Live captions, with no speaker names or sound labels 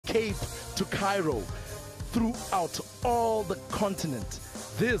Cape to Cairo, throughout all the continent.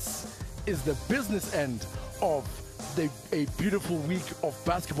 This is the business end of a beautiful week of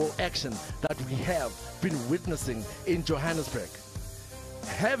basketball action that we have been witnessing in Johannesburg.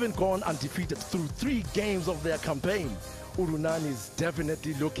 Having gone undefeated through 3 games of their campaign, Urunani is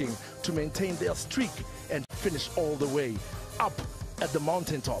definitely looking to maintain their streak and finish all the way up at the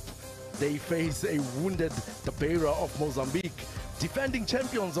mountaintop. They face a wounded Beira of Mozambique, defending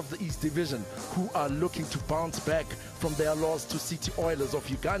champions of the East Division, who are looking to bounce back from their loss to City Oilers of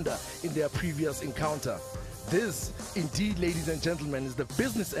Uganda in their previous encounter. This, indeed, ladies and gentlemen, is the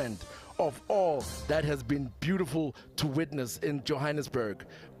business end of all that has been beautiful to witness in Johannesburg.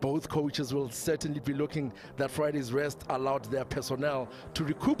 Both coaches will certainly be looking that Friday's rest allowed their personnel to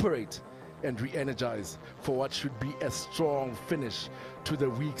recuperate and re-energize for what should be a strong finish to the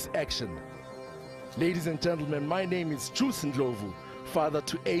week's action. Ladies and gentlemen, my name is Juice Ndlovu, father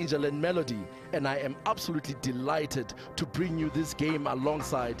to Angel and Melody, and I am absolutely delighted to bring you this game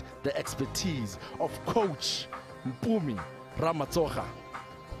alongside the expertise of Coach Mpumi Ramatsoga.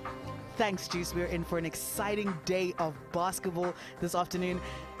 Thanks, Juice. We're in for an exciting day of basketball this afternoon.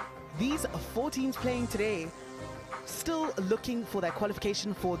 These 4 teams playing today still looking for their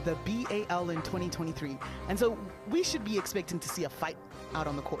qualification for the B.A.L in 2023. And so we should be expecting to see a fight out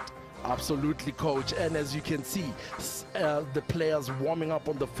on the court. Absolutely, coach. And as you can see, the players warming up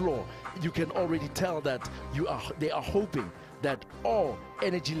on the floor, you can already tell that they are hoping that all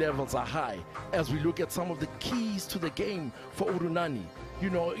energy levels are high as we look at some of the keys to the game for Urunani.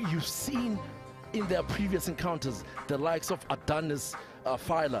 You know, you've seen in their previous encounters the likes of Adonis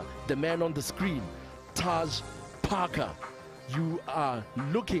Filer, the man on the screen, Taj Parker. You are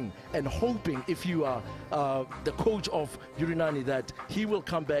looking and hoping, if you are the coach of Urunani, that he will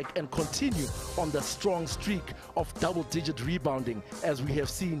come back and continue on the strong streak of double-digit rebounding as we have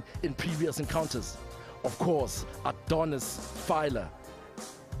seen in previous encounters. Of course, Adonis Filer,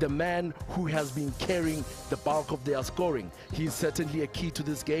 the man who has been carrying the bulk of their scoring. He's certainly a key to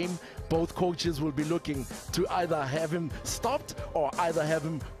this game. Both coaches will be looking to either have him stopped or either have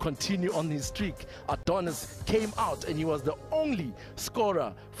him continue on his streak. Adonis came out and he was the only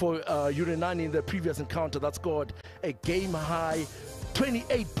scorer for Urunani in the previous encounter that scored a game-high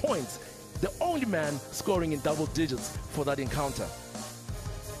 28 points. The only man scoring in double digits for that encounter.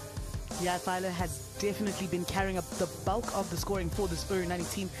 Yeah, Filer has definitely been carrying up the bulk of the scoring for this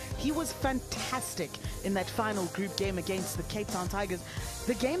Urunani team. He was fantastic in that final group game against the Cape Town Tigers,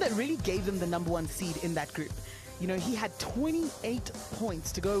 the game that really gave them the #1 seed in that group. You know, he had 28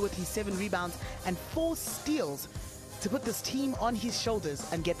 points to go with his 7 rebounds and 4 steals to put this team on his shoulders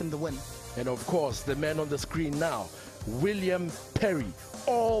and get them the win. And of course, the man on the screen now, William Perry,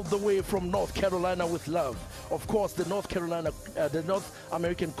 all the way from North Carolina with love. Of course, the North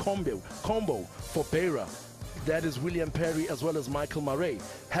American combo for Beira, that is William Perry as well as Michael Murray,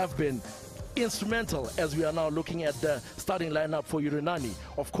 have been instrumental as we are now looking at the starting lineup for Urunani.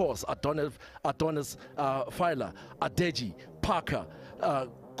 Of course, Adonis Filer, Adeji, Parker,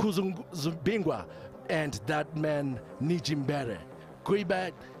 Kuzungzubingwa, and that man Nijimbere.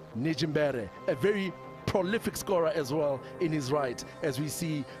 Guibak Nijimbere, a very prolific scorer as well in his right, as we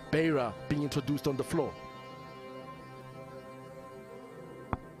see Beira being introduced on the floor.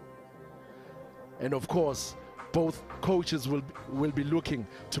 And of course, both coaches will be looking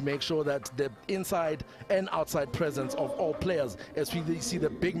to make sure that the inside and outside presence of all players, as we see the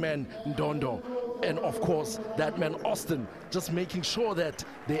big man Ndondo, and of course that man Austin, just making sure that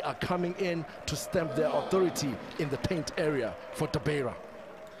they are coming in to stamp their authority in the paint area for Beira.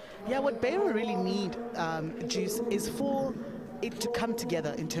 Yeah, what Beira really need, Juice, is for it to come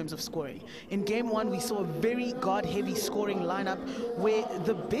together in terms of scoring. In game 1, we saw a very guard-heavy scoring lineup where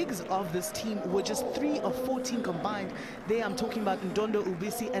the bigs of this team were just 3 of 14 combined. There I'm talking about Ndondo,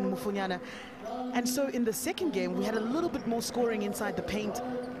 Ubisi, and Mufunyana. And so in the second game, we had a little bit more scoring inside the paint,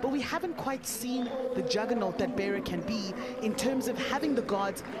 but we haven't quite seen the juggernaut that Beira can be in terms of having the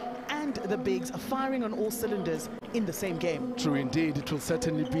guards and the bigs firing on all cylinders in the same game. True indeed. It will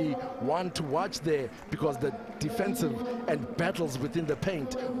certainly be one to watch there, because the defensive and battles within the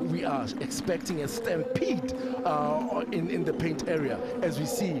paint, we are expecting a stampede in the paint area as we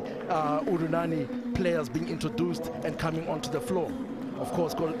see Urunani players being introduced and coming onto the floor. Of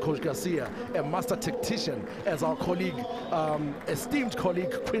course, Coach Garcia, a master tactician, as our colleague, esteemed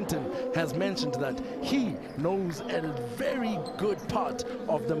colleague Quinton has mentioned, that he knows a very good part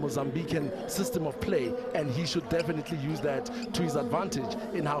of the Mozambican system of play, and he should definitely use that to his advantage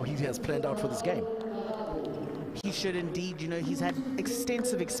in how he has planned out for this game. he should indeed. You know, he's had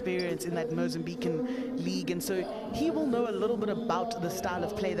extensive experience in that Mozambican league, and so he will know a little bit about the style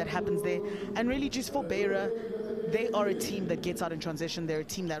of play that happens there. And really, just for Beira, they are a team that gets out in transition. They're a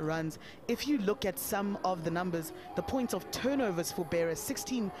team that runs. If you look at some of the numbers, the points of turnovers for Beira,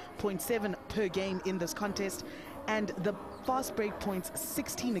 16.7 per game in this contest, and the fast break points,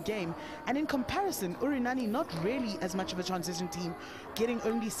 16 a game. And in comparison, Urunani, not really as much of a transition team, getting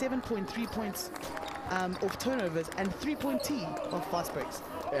only 7.3 points of turnovers and 3.2 of fast breaks.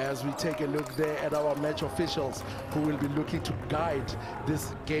 As we take a look there at our match officials who will be looking to guide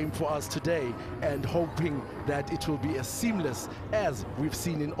this game for us today, and hoping that it will be as seamless as we've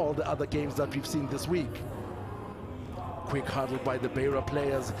seen in all the other games that we've seen this week. Quick huddle by the Beira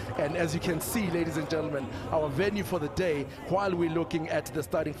players, and as you can see, ladies and gentlemen, our venue for the day, while we're looking at the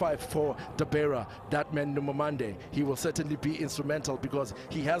starting five for the Beira, that man Numamande, he will certainly be instrumental because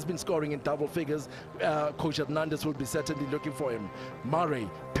he has been scoring in double figures. Coach Hernandez will be certainly looking for him. Murray,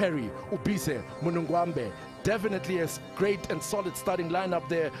 Perry, Ubise, Munungwambe, definitely a great and solid starting lineup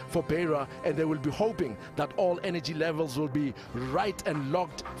there for Beira, and they will be hoping that all energy levels will be right and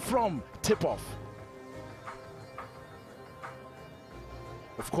locked from tip-off.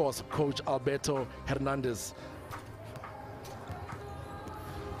 Of course, Coach Alberto Hernandez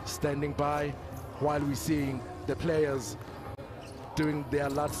standing by while we're seeing the players doing their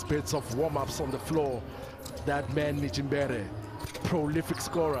last bits of warm-ups on the floor. That man Nijimbere, prolific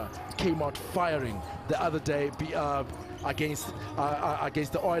scorer, came out firing the other day against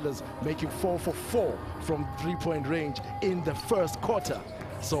the Oilers, making 4 for 4 from three-point range in the first quarter.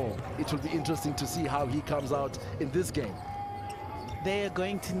 So it will be interesting to see how he comes out in this game. They are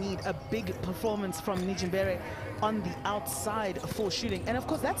going to need a big performance from Nijimbere on the outside for shooting. And of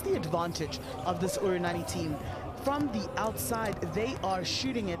course, that's the advantage of this Urunani team. From the outside, they are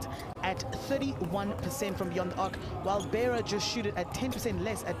shooting it at 31% from beyond the arc, while Beira just shoot it at 10%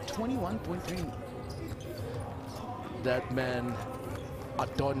 less at 21.3. That man,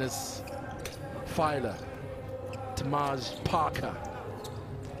 Adonis Filer, Tamaj Parker,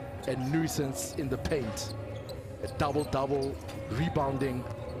 a nuisance in the paint. A double-double rebounding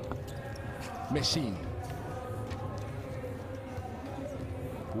machine.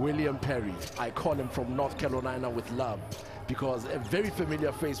 William Perry, I call him from North Carolina with love, because a very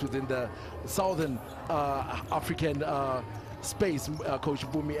familiar face within the Southern African space, Coach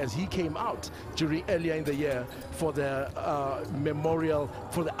Bumi, as he came out during earlier in the year for the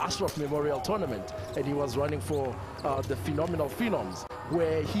Ashraf Memorial Tournament, and he was running for the Phenomenal Phenoms,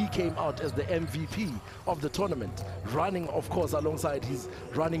 where he came out as the MVP of the tournament, running, of course, alongside his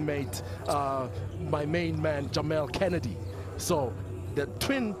running mate, my main man, Jamel Kennedy. So the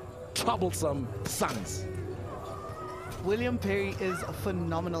twin troublesome sons. William Perry is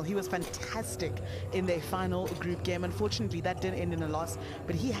phenomenal. He was fantastic in their final group game. Unfortunately, that didn't end in a loss,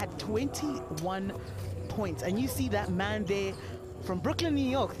 but he had 21 points. And you see that man there from Brooklyn, New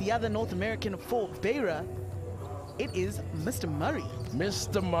York, the other North American for Beira. It is Mr. Murray.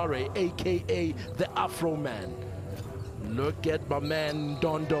 Mr. Murray, a.k.a. the Afro Man. Look at my man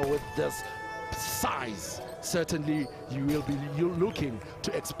Dondo with this size. Certainly, you will be looking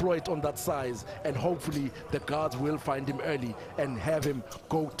to exploit on that size, and hopefully the guards will find him early and have him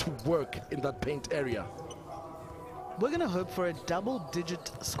go to work in that paint area. We're going to hope for a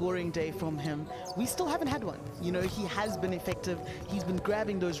double-digit scoring day from him. We still haven't had one. You know, he has been effective. He's been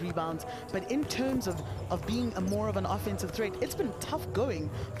grabbing those rebounds. But in terms of being more of an offensive threat, it's been tough going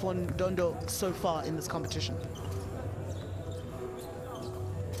for Ndondo so far in this competition.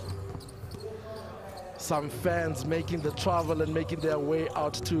 Some fans making the travel and making their way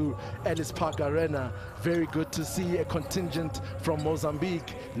out to Ellis Park Arena. Very good to see a contingent from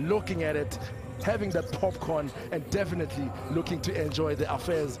Mozambique looking at it, having that popcorn, and definitely looking to enjoy the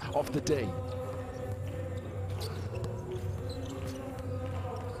affairs of the day.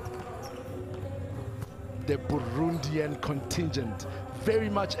 The Burundian contingent,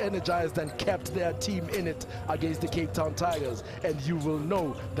 very much energized and kept their team in it against the Cape Town Tigers, and you will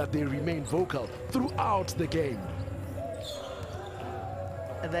know that they remain vocal throughout the game.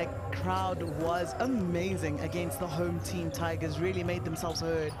 The crowd was amazing against the home team. Tigers really made themselves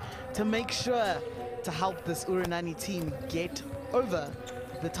heard to make sure to help this Urunani team get over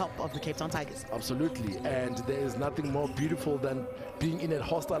the top of the Cape Town Tigers. Absolutely, and there is nothing more beautiful than being in a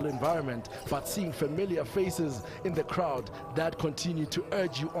hostile environment, but seeing familiar faces in the crowd that continue to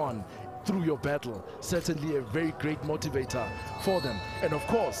urge you on through your battle. Certainly a very great motivator for them. And of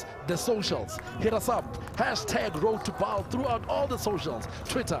course, the socials. Hit us up, hashtag Road to B.A.L throughout all the socials,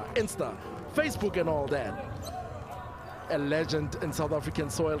 Twitter, Insta, Facebook and all that. a legend in South African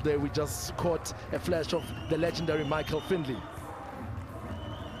soil there. We just caught a flash of the legendary Michael Findlay.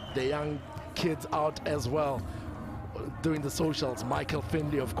 The young kids out as well doing the socials. Michael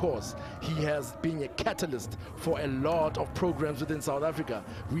Findlay, of course, he has been a catalyst for a lot of programs within South Africa.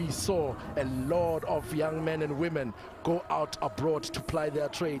 We saw a lot of young men and women go out abroad to ply their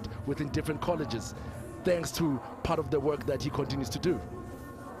trade within different colleges, thanks to part of the work that he continues to do.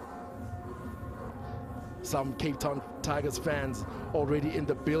 Some Cape Town Tigers fans already in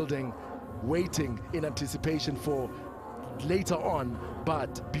the building, waiting in anticipation for later on,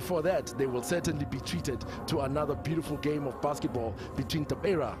 but before that they will certainly be treated to another beautiful game of basketball between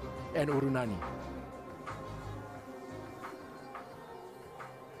B.A.L and Urunani.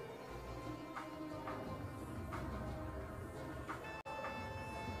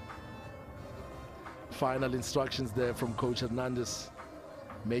 Final instructions there from Coach Hernandez,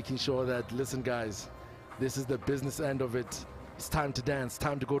 making sure that, listen guys, this is the business end of it. It's time to dance,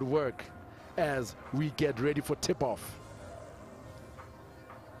 time to go to work as we get ready for tip-off.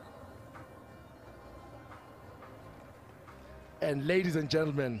 And ladies and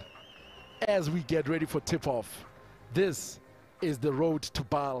gentlemen, as we get ready for tip-off, this is the Road to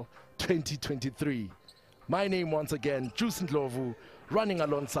B.A.L 2023. My name once again, Juice Ndlovu, running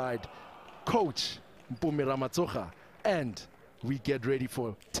alongside Coach Mpumi Ramatsoga, and we get ready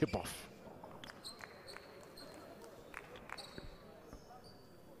for tip-off.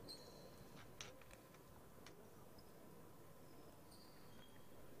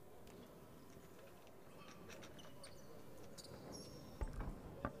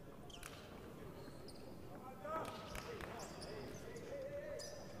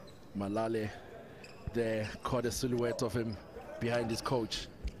 Malale there caught a silhouette of him behind his coach,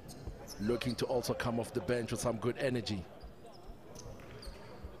 looking to also come off the bench with some good energy.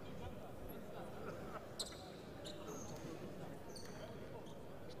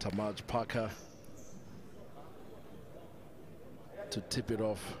 Tamaj Parker to tip it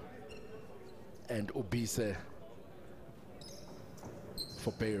off, and Obise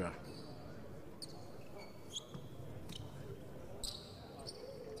for Beira.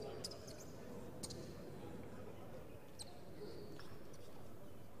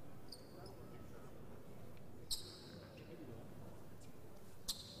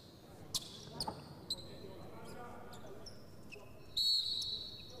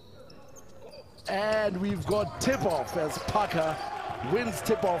 And we've got tip-off as Parker wins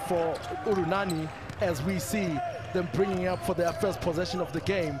tip-off for Urunani, as we see them bringing up for their first possession of the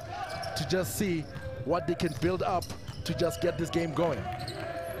game to just see what they can build up to just get this game going.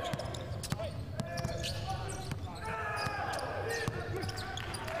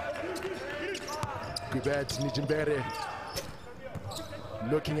 Gubert Nijimbere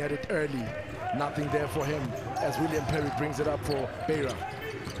looking at it early, nothing there for him as William Perry brings it up for Beira.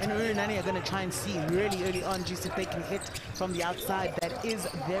 And Urunani are going to try and see really early on just if they can hit from the outside. That is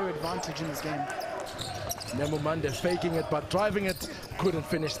their advantage in this game. Nemo Mande faking it, but driving it, couldn't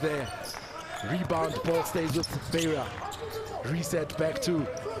finish there. Rebound, ball stays with Beira. Reset back to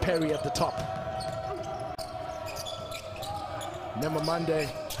Perry at the top. Nemo Mande,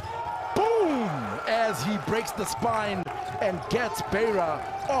 boom! As he breaks the spine and gets Beira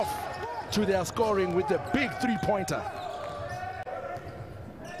off to their scoring with a big three-pointer.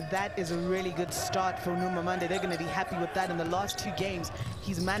 That is a really good start for Numamande. They're going to be happy with that. In the last two games,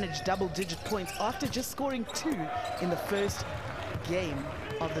 he's managed double-digit points after just scoring 2 in the first game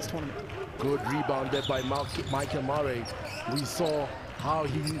of this tournament. Good rebound there by Michael Murray. We saw how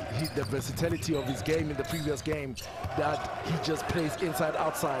the versatility of his game in the previous game, that he just plays inside,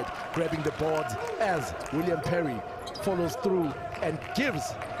 outside, grabbing the boards, as William Perry follows through and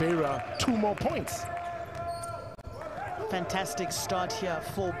gives Beira 2 more points. Fantastic start here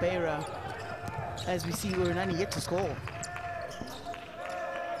for Beira, as we see Urunani yet to score.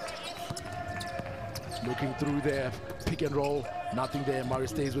 Looking through there, pick and roll, nothing there. Murray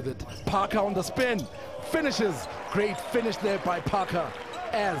stays with it. Parker on the spin, finishes. Great finish there by Parker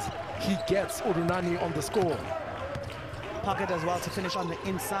as he gets Urunani on the score. Parker does well to finish on the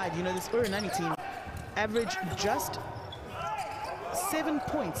inside. You know, this Urunani team average just 7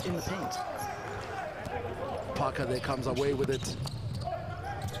 points in the paint. Parker there comes away with it.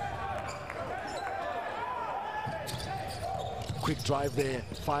 Quick drive there.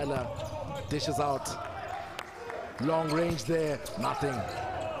 Filer dishes out. Long range there. Nothing.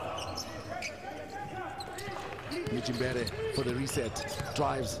 Nijimbere for the reset.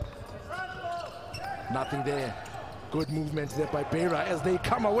 Drives. Nothing there. Good movement there by Beira as they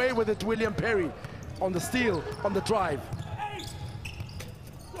come away with it. William Perry on the steal, on the drive.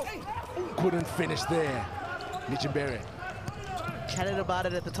 Couldn't finish there. Nijimbere chatted about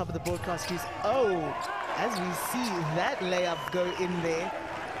it at the top of the broadcast. Oh, as we see that layup go in there.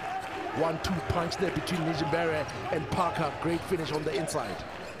 1-2 punch there between Nijimbere and Parker. Great finish on the inside.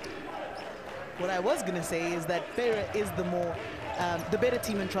 What I was going to say is that Beira is the better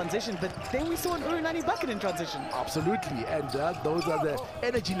team in transition, but then we saw an Urunani bucket in transition. Absolutely, and those are the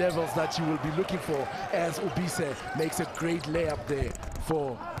energy levels that you will be looking for as Obise makes a great layup there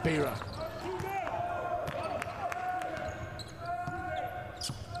for Beira.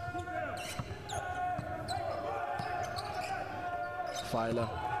 Filer.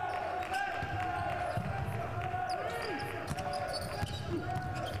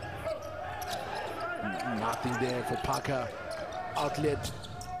 Nothing there for Parker. Outlet.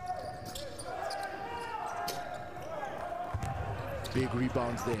 Big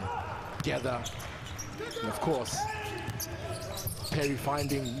rebounds there. Gather. And of course, Perry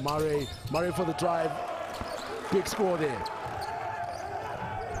finding Murray. Murray for the drive. Big score there.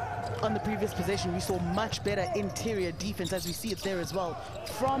 On the previous possession, we saw much better interior defense, as we see it there as well,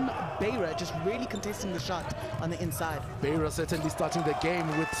 from Beira, just really contesting the shot on the inside. Beira certainly starting the game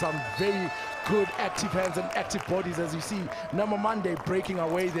with some very good active hands and active bodies, as you see. Namamande breaking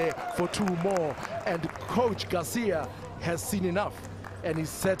away there for 2 more. And Coach Garcia has seen enough. And he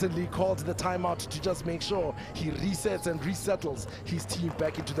certainly called the timeout to just make sure he resets and resettles his team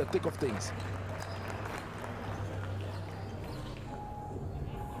back into the thick of things.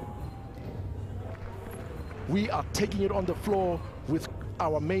 We are taking it on the floor with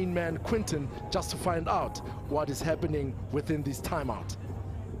our main man, Quinton, just to find out what is happening within this timeout.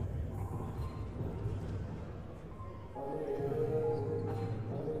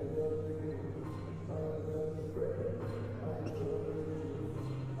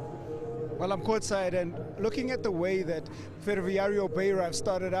 Well, I'm courtside, and looking at the way that Ferroviario Beira have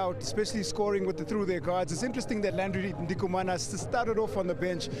started out, especially scoring through their guards, it's interesting that Landry Ndikumana started off on the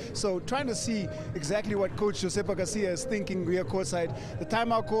bench. So trying to see exactly what Coach Josepa Garcia is thinking here courtside. The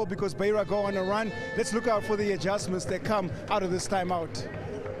timeout call because Beira go on a run. Let's look out for the adjustments that come out of this timeout.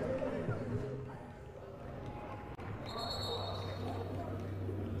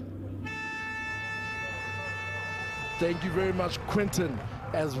 Thank you very much, Quinton,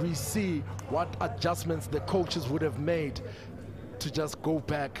 as we see what adjustments the coaches would have made to just go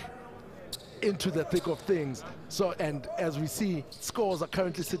back into the thick of things. So, and as we see, scores are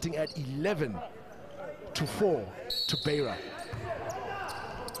currently sitting at 11-4 to Beira.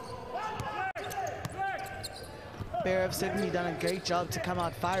 Beira have certainly done a great job to come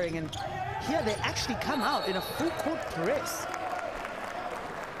out firing, and here they actually come out in a full court press.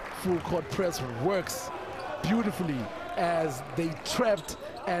 Full court press works beautifully as they trapped,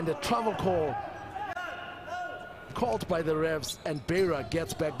 and a travel call called by the refs, and Beira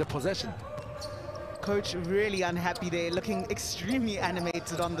gets back the possession. Coach really unhappy there, looking extremely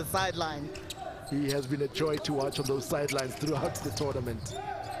animated on the sideline. He has been a joy to watch on those sidelines throughout the tournament.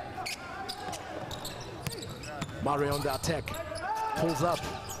 Murray on the attack, pulls up,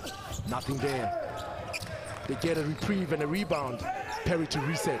 nothing there. They get a reprieve and a rebound. Perry to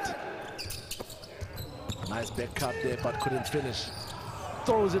reset. Nice back cut there, but couldn't finish.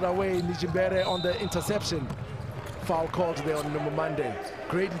 Throws it away, Nijimbere on the interception. Foul called there on Numumande.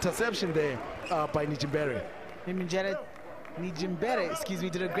 Great interception there by Nijimbere. Nijimbere,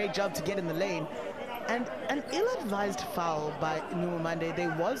 did a great job to get in the lane. And an ill-advised foul by Numumande.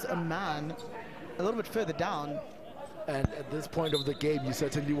 There was a man a little bit further down. And at this point of the game, you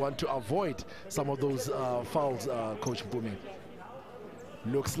certainly want to avoid some of those fouls, Coach Bumi.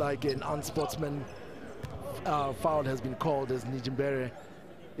 Looks like an unsportsman foul has been called as Nijimbere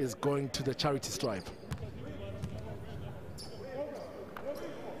is going to the charity stripe.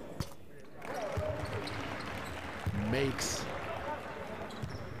 Makes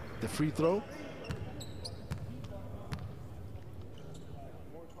the free throw.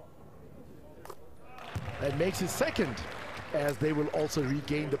 And makes his second, as they will also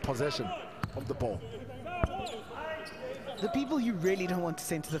regain the possession of the ball. The people you really don't want to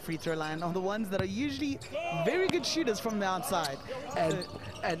send to the free throw line are the ones that are usually very good shooters from the outside.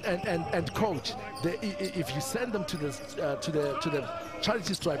 And coach, if you send them to the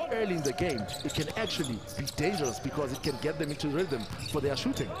charity stripe early in the game, it can actually be dangerous because it can get them into rhythm for their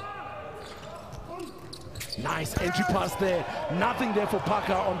shooting. Nice entry pass there. Nothing there for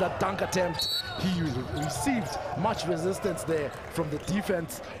Parker on that dunk attempt. He received much resistance there from the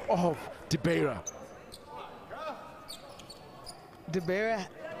defense of De Beira. De Beira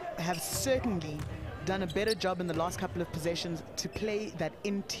have certainly done a better job in the last couple of possessions to play that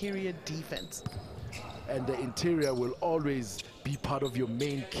interior defense. And the interior will always be part of your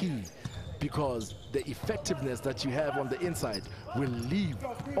main key because the effectiveness that you have on the inside will leave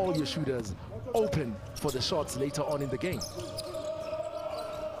all your shooters open for the shots later on in the game.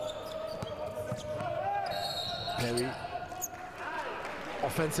 Perry,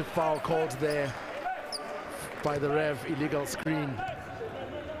 offensive foul called there by the ref, illegal screen.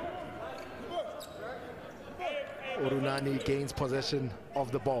 Urunani gains possession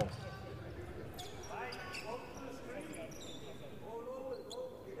of the ball.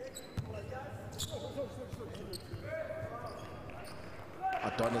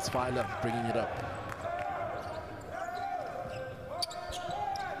 Adonis Filer bringing it up.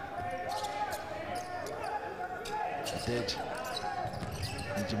 Did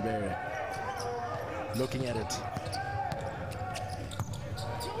Nijimbere looking at it.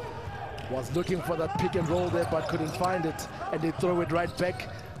 Was looking for that pick and roll there, but couldn't find it, and they throw it right back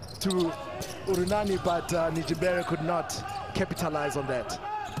to Urunani, but Nijimbere could not capitalize on that.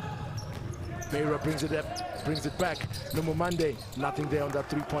 Beira brings it up, brings it back. Numumande, nothing there on that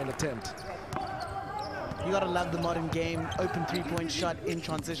three-point attempt. You gotta love the modern game. Open three-point shot in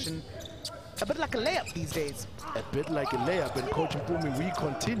transition. A bit like a layup these days. A bit like a layup, and Coach Mpumi, we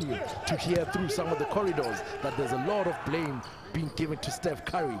continue to hear through some of the corridors that there's a lot of blame being given to Steph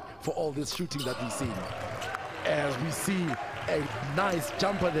Curry for all this shooting that we've seen. As we see a nice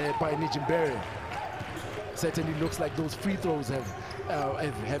jumper there by Nijimbere. Certainly looks like those free throws have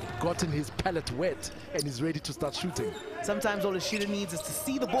gotten his palate wet and he's ready to start shooting. Sometimes all a shooter needs is to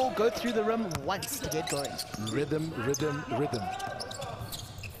see the ball go through the rim once to get going. Rhythm, rhythm, rhythm.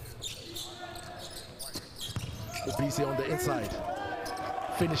 Obese on the inside.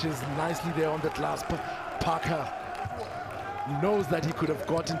 Finishes nicely there on that last. Parker knows that he could have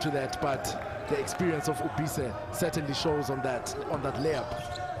gotten to that, but the experience of Obese certainly shows on that layup.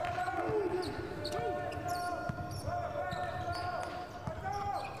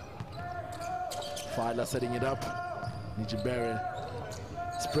 Filer setting it up. Nijimbere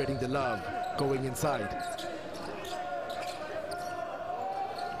spreading the love, going inside.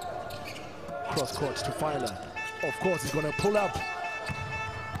 Cross court to Filer. Of course, he's going to pull up.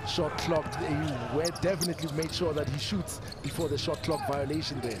 Shot clock. He definitely made sure that he shoots before the shot clock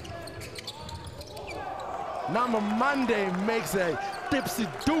violation there. Numumande makes a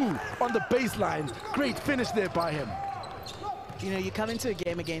dipsy-do on the baseline. Great finish there by him. You know, you come into a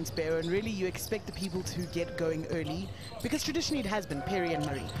game against Beira and really you expect the people to get going early because traditionally it has been Perry and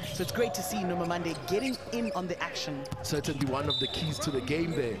Murray. So it's great to see Numumande getting in on the action. Certainly one of the keys to the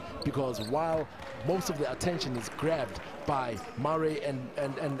game there, because while most of the attention is grabbed by Murray and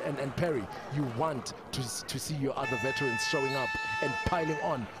Perry, you want to see your other veterans showing up and piling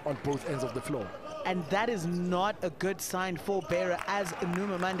on both ends of the floor. And that is not a good sign for Beira as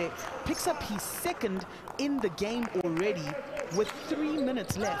Numumande picks up his second in the game already with 3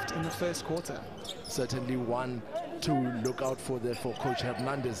 minutes left in the first quarter. Certainly one to look out for there for Coach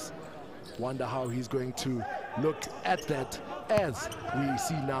Hernandez. Wonder how he's going to look at that as we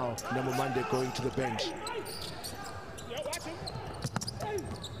see now Numumande going to the bench.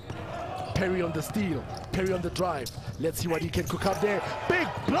 Perry on the steal, Perry on the drive. Let's see what he can cook up there. Big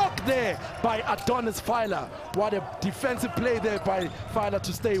block there by Adonis Filer. What a defensive play there by Filer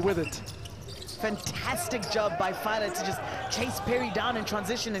to stay with it. Fantastic job by Filer to just chase Perry down in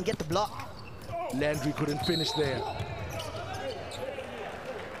transition and get the block. Landry couldn't finish there.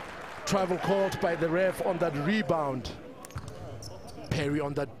 Travel called by the ref on that rebound. Perry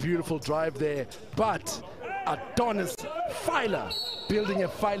on that beautiful drive there, but Adonis Filer building a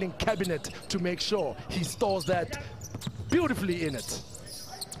filing cabinet to make sure he stores that beautifully in it.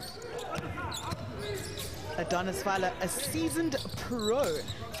 Adonis Filer, a seasoned pro,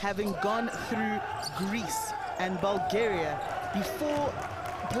 having gone through Greece and Bulgaria before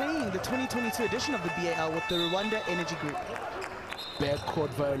playing the 2022 edition of the B.A.L. with the Rwanda Energy Group. Bad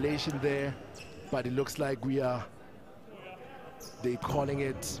court violation there, but it looks like they're calling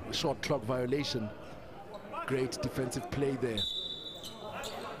it short clock violation. Great defensive play there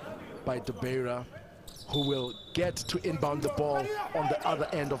by Beira, who will get to inbound the ball on the other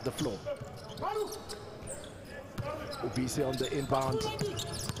end of the floor. Obese on the inbound.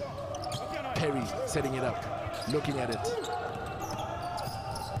 Perry setting it up, looking at it.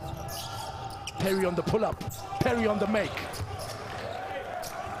 Perry on the pull-up, Perry on the make.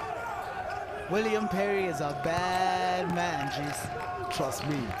 William Perry is a bad man, jeez.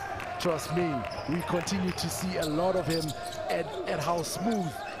 Trust me, we continue to see a lot of him at how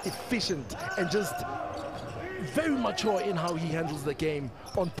smooth, efficient, and just very mature in how he handles the game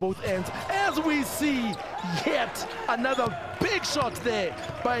on both ends. As we see yet another big shot there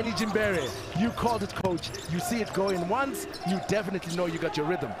by Nijimbere. You called it, coach. You see it going once, you definitely know you got your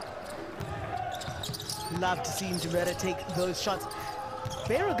rhythm. Love to see Ndubera take those shots.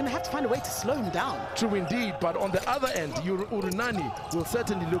 Beira are going to have to find a way to slow him down. True indeed, but on the other end, Urunani will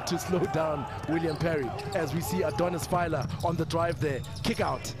certainly look to slow down William Perry, as we see Adonis Filer on the drive there. Kick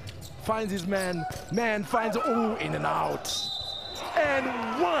out, finds his man, finds, oh, in and out. And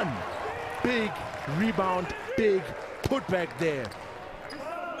one big rebound, big putback there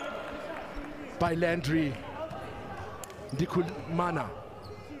by Landry Ndikumana,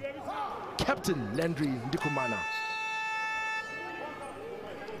 Captain Landry Ndikumana.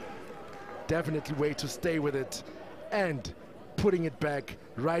 Definitely way to stay with it and putting it back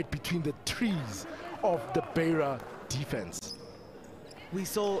right between the trees of the Beira defense. We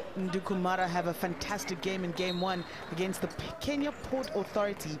saw Ndikumara have a fantastic game in game one against the Kenya Port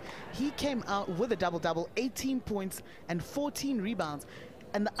Authority. He came out with a double-double, 18 points and 14 rebounds.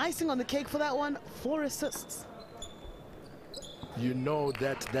 And the icing on the cake for that one, 4 assists. You know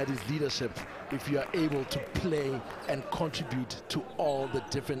that is leadership if you are able to play and contribute to all the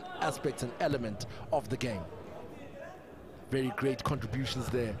different aspects and elements of the game. Very great contributions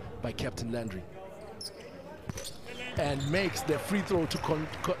there by Captain Landry. And makes the free throw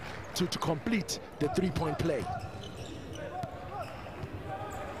to complete the three-point play.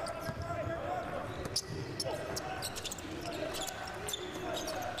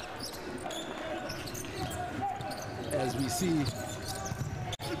 As we see,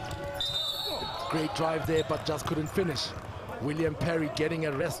 great drive there, but just couldn't finish. William Perry getting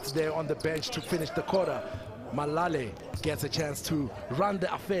a rest there on the bench to finish the quarter. Malale gets a chance to run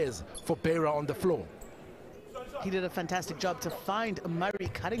the affairs for Beira on the floor. He did a fantastic job to find Murray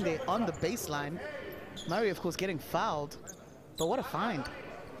cutting there on the baseline. Murray, of course, getting fouled, but what a find.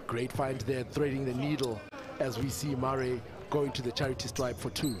 Great find there, threading the needle, as we see Murray going to the charity stripe for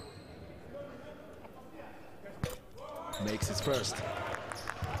 2. Makes his first.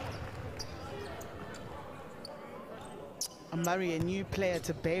 Murray, a new player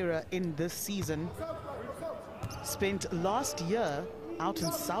to Beira in this season, spent last year out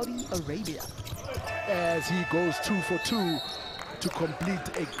in Saudi Arabia. As he goes 2 for 2 to complete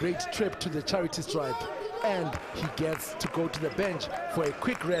a great trip to the charity stripe, and he gets to go to the bench for a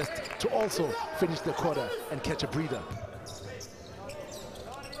quick rest to also finish the quarter and catch a breather.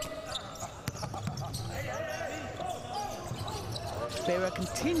 Beira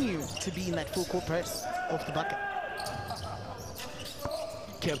continue to be in that full court press off the bucket.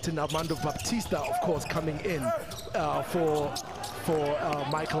 Captain Armando Baptista, of course, coming in for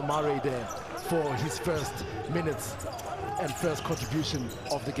Michael Murray there for his first minutes and first contribution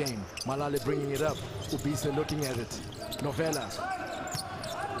of the game. Malale bringing it up, Ubisa looking at it. Novella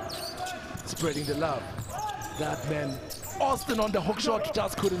spreading the love. That man, Austin on the hook shot,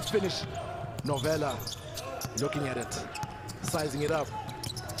 just couldn't finish. Novella looking at it, sizing it up.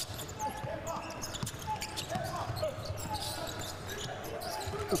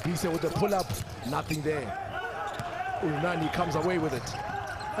 Ubisa with the pull-up, nothing there. Urunani comes away with it.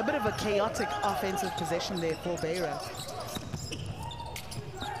 A bit of a chaotic offensive possession there for Beira.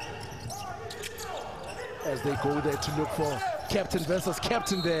 As they go there to look for captain versus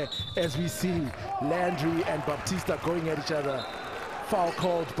captain there, as we see Landry and Baptista going at each other. Foul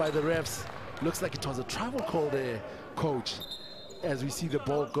called by the refs. Looks like it was a travel call there, coach, as we see the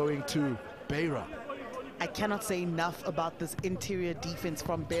ball going to Beira. I cannot say enough about this interior defense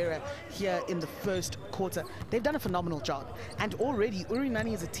from Beira here in the first quarter. They've done a phenomenal job. And already,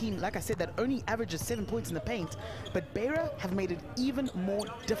 Urunani is a team, like I said, that only averages 7 points in the paint. But Beira have made it even more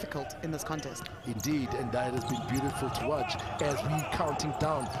difficult in this contest. Indeed, and that has been beautiful to watch as we counting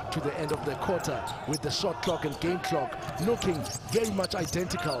down to the end of the quarter with the shot clock and game clock looking very much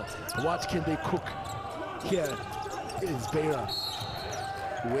identical. What can they cook? Here is Beira.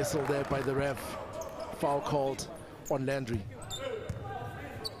 Whistle there by the ref. Foul called on Landry.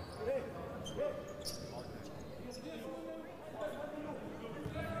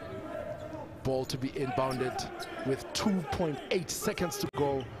 Ball to be inbounded with 2.8 seconds to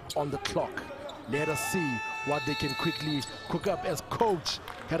go on the clock. Let us see what they can quickly cook up as Coach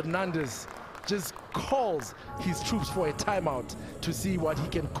Hernandez just calls his troops for a timeout to see what he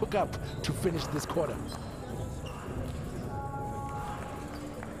can cook up to finish this quarter.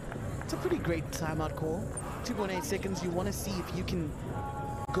 It's a pretty great timeout call. 2.8 seconds. You want to see if you can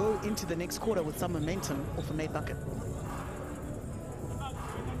go into the next quarter with some momentum off a made bucket.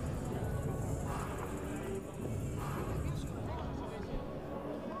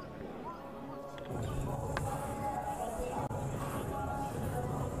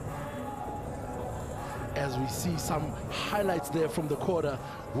 as we see some highlights there from the quarter.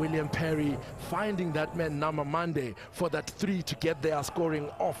 William Perry finding that man Namamande for that 3 to get their scoring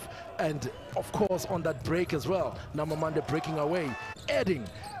off, and of course on that break as well, Namamande breaking away, adding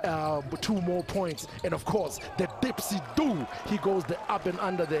 2 more points, and of course the dipsy do, he goes the up and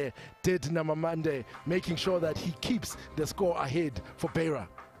under there, did Namamande, making sure that he keeps the score ahead for Beira.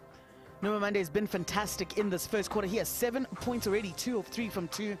 Namamande has been fantastic in this first quarter. He has 7 points already, 2 of 3 from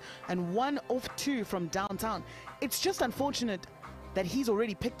 2 and 1 of 2 from downtown. It's just unfortunate that he's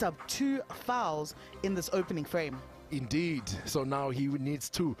already picked up 2 fouls in this opening frame. Indeed, so now he needs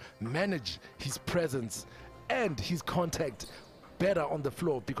to manage his presence and his contact better on the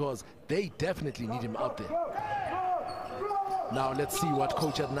floor, because they definitely need him out there. Now let's see what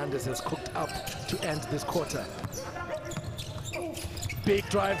Coach Hernandez has cooked up to end this quarter. Big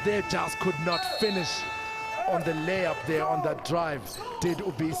drive there, just could not finish on the layup there on that drive, did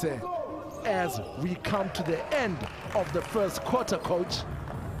Ubise. As we come to the end of the first quarter, Coach.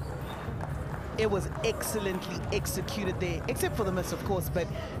 It was excellently executed there, except for the miss, of course, but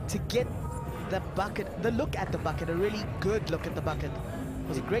to get the bucket, the look at the bucket, a really good look at the bucket,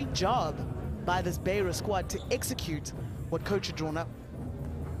 was a great job by this Beira squad to execute what Coach had drawn up.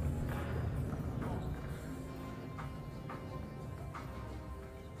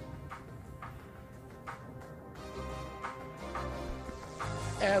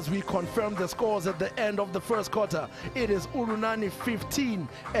 As we confirm the scores at the end of the first quarter, it is Urunani 15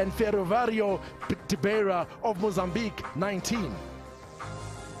 and Ferroviario Beira of Mozambique 19.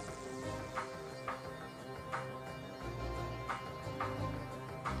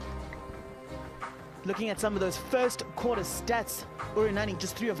 Looking at some of those first quarter stats, Urunani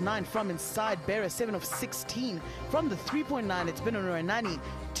just 3 of 9 from inside, Beira 7 of 16 from the 3-point line. It's been Urunani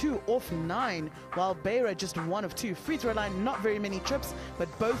 2 off 9, while Beira just 1 of 2. Free throw line, not very many trips, but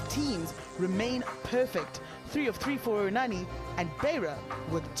both teams remain perfect. 3 of 3 for Urunani, and Beira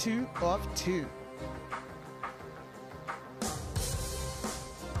with 2 of 2.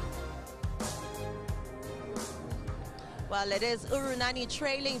 Well, it is Urunani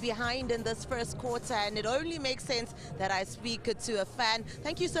trailing behind in this first quarter, and it only makes sense that I speak to a fan.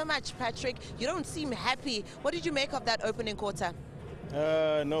 Thank you so much, Patrick. You don't seem happy. What did you make of that opening quarter?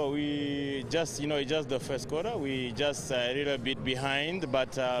 No, we just, it's just the first quarter. We just a little bit behind,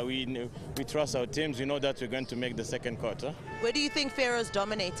 but we trust our teams. We know that we're going to make the second quarter. Where do you think Ferro's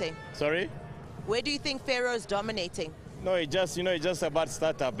dominating? Sorry? Where do you think Ferro's dominating? No, it's just about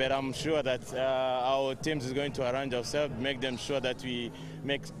startup, but I'm sure that our teams is going to arrange ourselves, make them sure that we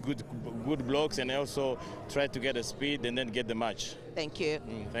make good blocks, and also try to get a speed and then get the match. Thank you.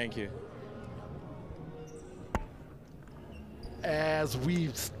 Thank you. As we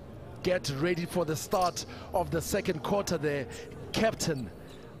get ready for the start of the second quarter there, Captain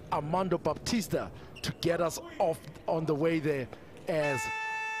Armando Baptista to get us off on the way there, as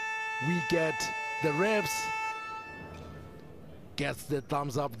we get the reps, gets the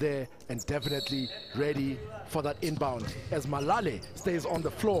thumbs up there, and definitely ready for that inbound, as Malale stays on the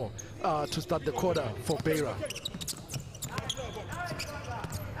floor to start the quarter for Beira.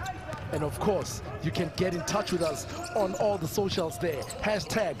 And of course, you can get in touch with us on all the socials there.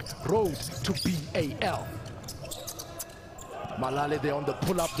 Hashtag Road to B.A.L. Malale there on the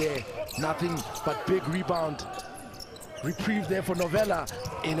pull-up there. Nothing but big rebound. Reprieve there for Novella.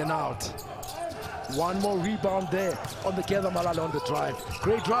 In and out. One more rebound there on the gather. Malale on the drive.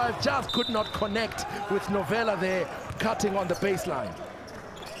 Great drive, just could not connect with Novella there, cutting on the baseline.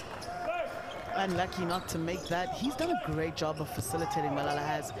 Unlucky not to make that. He's done a great job of facilitating, Malala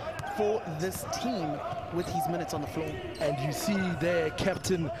has, for this team with his minutes on the floor. And you see there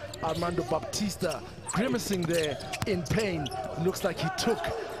Captain Armando Baptista grimacing there in pain. Looks like he took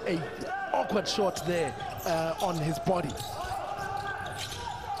a awkward shot there on his body.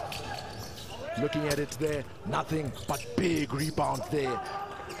 Looking at it there, nothing but big rebound there.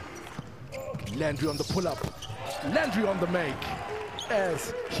 Landry on the pull-up, Landry on the make,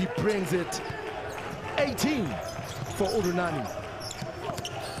 as he brings it 18 for Urunani.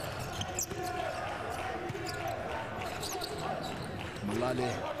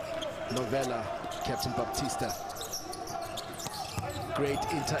 Malale, Novella, Captain Baptista. Great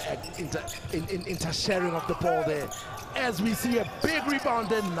inter-sharing of the ball there. As we see a big rebound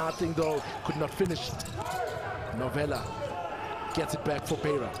there, nothing though, could not finish. Novella gets it back for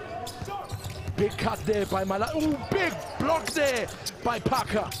Beira. Big cut there by Malale. Ooh, big block there by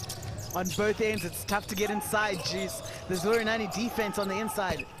Parker. On both ends, it's tough to get inside, Juice. This Urunani defense on the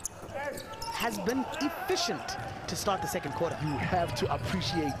inside has been efficient to start the second quarter. You have to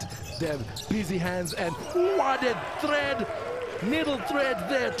appreciate their busy hands, and what a thread needle thread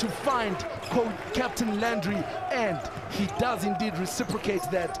there to find Captain Landry, and he does indeed reciprocate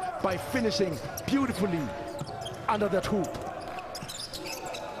that by finishing beautifully under that hoop.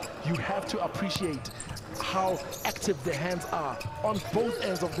 You have to appreciate how active the hands are on both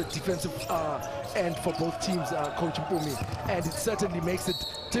ends of the defensive end for both teams, Coach Mpumi, and it certainly makes it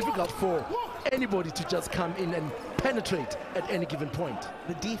difficult for anybody to just come in and penetrate at any given point.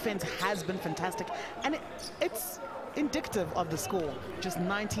 The defense has been fantastic, and it's indicative of the score. Just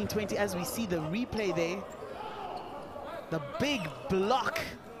 19-20 as we see the replay there. The big block.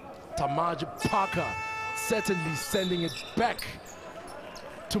 Tamaj Parker certainly sending it back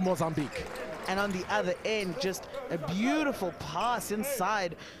to Mozambique. And on the other end, just a beautiful pass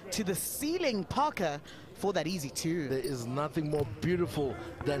inside to the ceiling Parker for that easy two. There is nothing more beautiful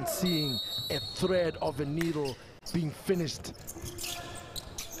than seeing a thread of a needle being finished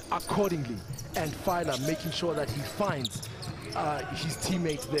accordingly, and Filer making sure that he finds his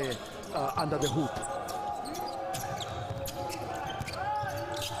teammate there under the hoop.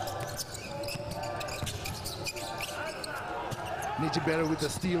 Nijibera with the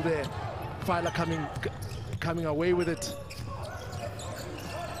steal there. Filer coming away with it.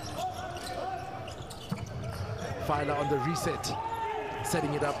 Filer on the reset,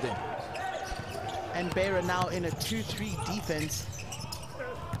 setting it up there. And Beira now in a 2-3 defense.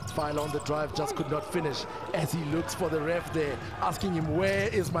 Filer on the drive just could not finish as he looks for the ref there, asking him, where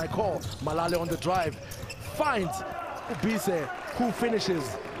is my call? Malale on the drive finds Ubise, who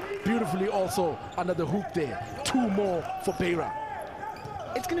finishes beautifully also under the hoop there. Two more for Beira.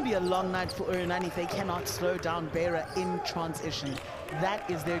 It's going to be a long night for Urunani if they cannot slow down Beira in transition. That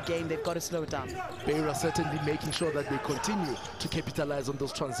is their game. They've got to slow it down. Beira certainly making sure that they continue to capitalize on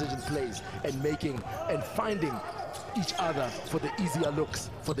those transition plays and making and finding each other for the easier looks,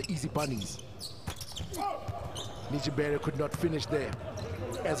 for the easy bunnies. Nijibere could not finish there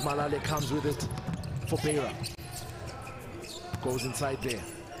as Malale comes with it for Beira. Goes inside there.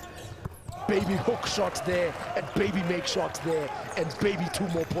 Baby hook shots there, and baby make shots there, and baby 2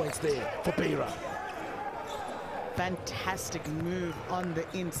 more points there for Beira. Fantastic move on the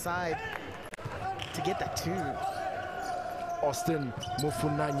inside to get that 2. Austin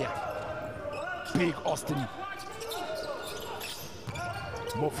Mofunanya. Big Austin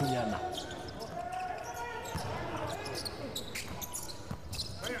Mofunyana.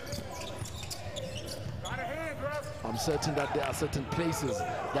 I'm certain that there are certain places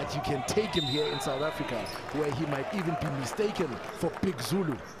that you can take him here in South Africa where he might even be mistaken for Big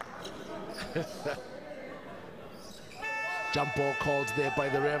Zulu. Jump ball called there by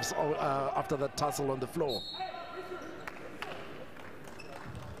the refs after that tussle on the floor.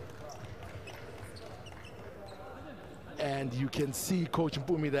 And you can see, Coach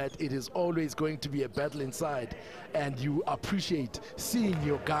Mpumi, that it is always going to be a battle inside, and you appreciate seeing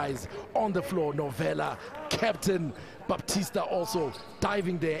your guys on the floor. Novella, Captain Baptista also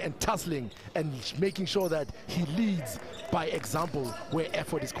diving there and tussling and making sure that he leads by example where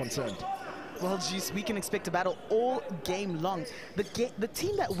effort is concerned. Well, Juice, we can expect a battle all game long. The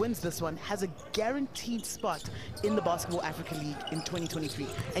team that wins this one has a guaranteed spot in the Basketball Africa League in 2023.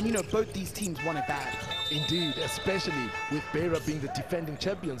 And you know, both these teams want it bad. Indeed, especially with Beira being the defending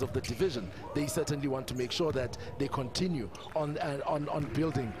champions of the division. They certainly want to make sure that they continue on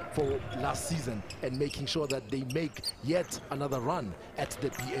building for last season and making sure that they make yet another run at the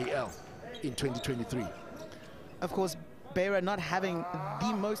B.A.L. in 2023. Of course, Beira not having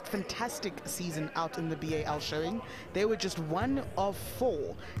the most fantastic season out in the B.A.L. showing. They were just 1 of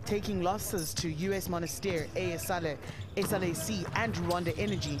 4, taking losses to US Monastir, ASALE, SLAC, and Rwanda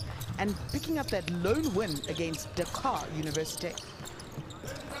Energy, and picking up that lone win against Dakar University.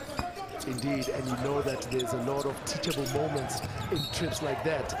 Indeed, and you know that there's a lot of teachable moments in trips like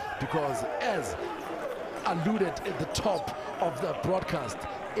that, because as alluded at the top of the broadcast,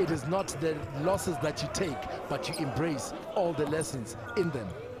 it is not the losses that you take, but you embrace all the lessons in them.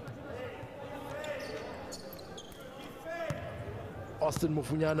 Austin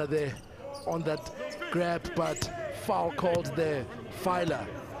Mofunyana there on that grab, but foul called there. Filer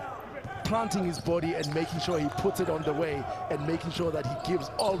planting his body and making sure he puts it on the way and making sure that he gives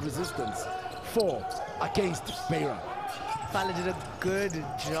all resistance against Beira. Filer did a good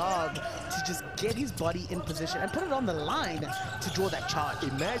job to just get his body in position and put it on the line to draw that charge.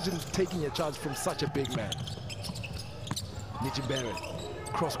 Imagine taking a charge from such a big man. Nijibere,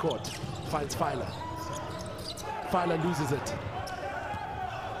 cross court, finds Filer. Filer loses it.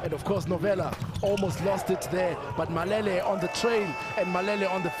 And of course, Novella almost lost it there, but Malele on the trail and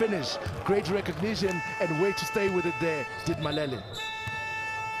Malele on the finish. Great recognition and way to stay with it there, did Malele.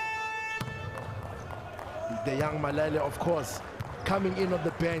 The young Malele, of course, coming in on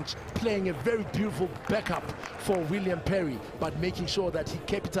the bench, playing a very beautiful backup for William Perry, but making sure that he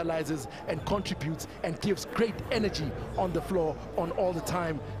capitalizes and contributes and gives great energy on the floor on all the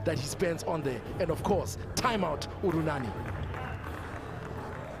time that he spends on there. And of course, timeout Urunani.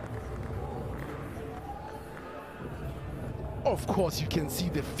 Of course, you can see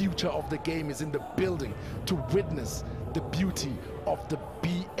the future of the game is in the building to witness the beauty of the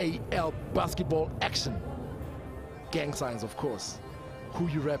B.A.L. basketball action. Gang signs, of course. Who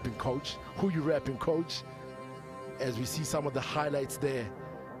you rapping, coach? Who you rapping, coach? As we see some of the highlights there,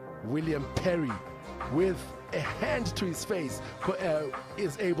 William Perry with a hand to his face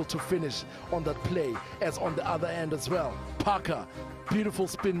is able to finish on that play, as on the other end as well. Parker, beautiful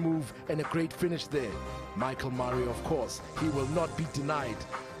spin move and a great finish there. Michael Murray, of course, he will not be denied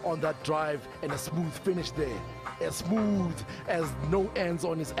on that drive, and a smooth finish there, as smooth as no ends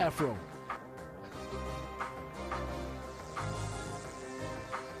on his afro.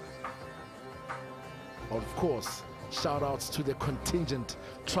 Of course, shout outs to the contingent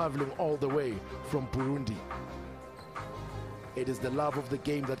traveling all the way from Burundi. It is the love of the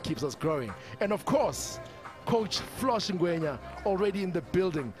game that keeps us growing. And of course, Coach Flosh Ngwenya already in the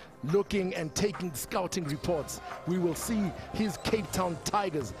building, looking and taking scouting reports. We will see his Cape Town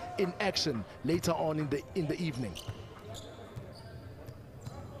Tigers in action later on in the evening.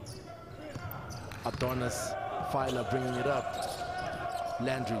 Adonis Filer bringing it up.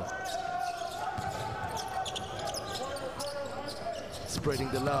 Landry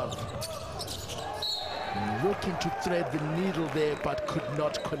spreading the love, looking to thread the needle there, but could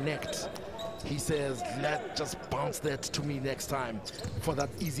not connect. He says, let's just bounce that to me next time for that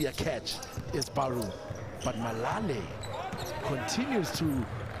easier catch is Baru. But Malale continues to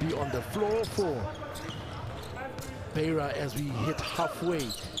be on the floor for Beira as we hit halfway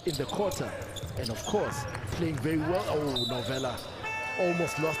in the quarter. And of course, playing very well. Oh, Novella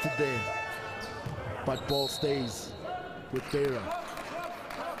almost lost it there. But ball stays with Beira.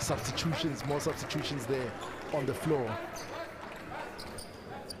 Substitutions, more substitutions there on the floor.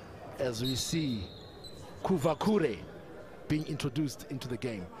 As we see Kuvakure being introduced into the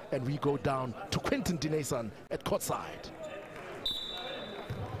game. And we go down to Quentin Dinesan at courtside.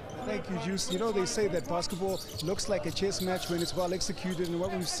 Thank you, Juice. You know, they say that basketball looks like a chess match when it's well executed, and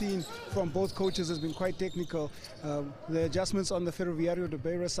what we've seen from both coaches has been quite technical. The adjustments on the Ferroviario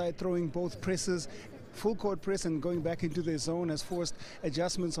Beira side, throwing both presses, full court press and going back into their zone, has forced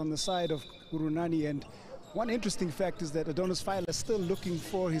adjustments on the side of Urunani. And one interesting fact is that Adonis Filer is still looking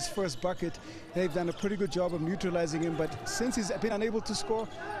for his first bucket. They've done a pretty good job of neutralizing him, but since he's been unable to score,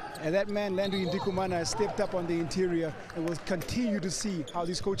 and that man, Landry Ndikumana, has stepped up on the interior, and we'll continue to see how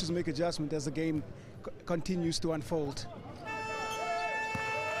these coaches make adjustment as the game continues to unfold.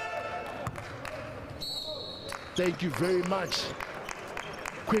 Thank you very much,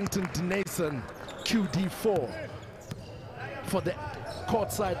 Quentin Dinesan, QD4, for the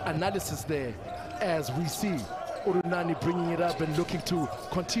courtside analysis there, as we see Urunani bringing it up and looking to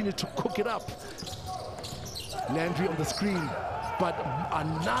continue to cook it up. Landry on the screen, but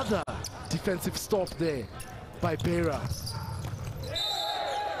another defensive stop there by Beira.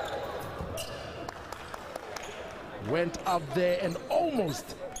 Went up there and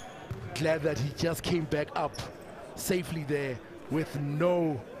almost, glad that he just came back up safely there with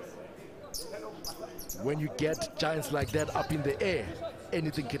no. When you get giants like that up in the air,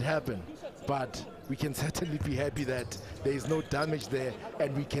 anything can happen. But we can certainly be happy that there is no damage there,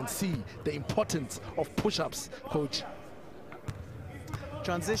 and we can see the importance of push-ups, Coach.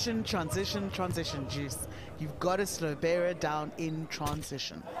 Transition, transition, transition, Juice. You've got to slow Beira down in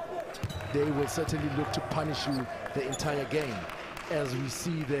transition. They will certainly look to punish you the entire game, as we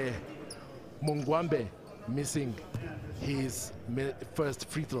see there Mungwambe missing his first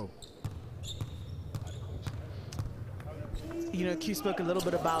free throw. You know, Q spoke a little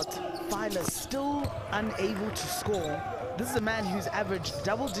bit about Filer still unable to score. This is a man who's averaged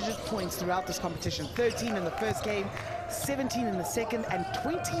double-digit points throughout this competition. 13 in the first game, 17 in the second, and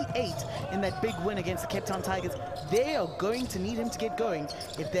 28 in that big win against the Cape Town Tigers. They are going to need him to get going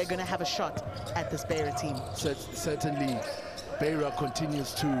if they're going to have a shot at this Beira team. Certainly, Beira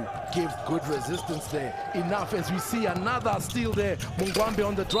continues to give good resistance there. Enough as we see another steal there. Mungwambe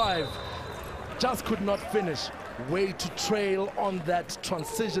on the drive. Just could not finish. Way to trail on that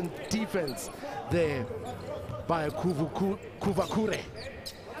transition defense there by Kuvakure.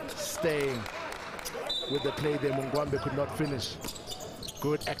 Staying with the play there. Mungwambe could not finish.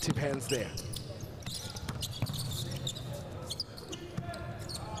 Good active hands there.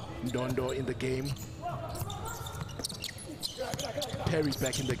 Ndondo in the game. Perry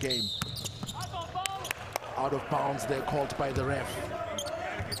back in the game. Out of bounds, they're called by the ref.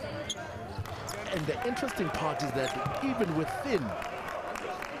 And the interesting part is that even within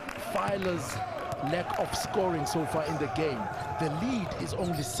Fila's lack of scoring so far in the game, the lead is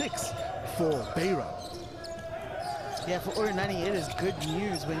only 6 for Beira. Yeah, for Urunani, it is good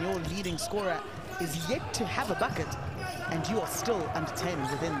news when your leading scorer is yet to have a bucket and you are still under 10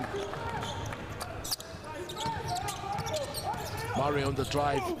 within. Murray on the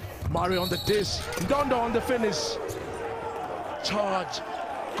drive, Murray on the dish, Ndondo on the finish. Charge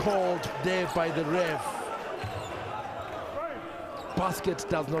called there by the ref. Basket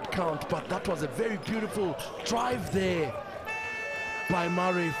does not count, but that was a very beautiful drive there by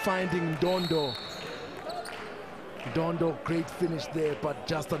Murray, finding Ndondo. Ndondo, great finish there, but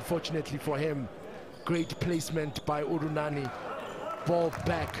just unfortunately for him, great placement by Urunani. Ball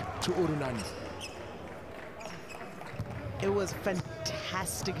back to Urunani. It was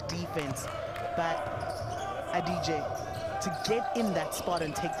fantastic defense by Adije to get in that spot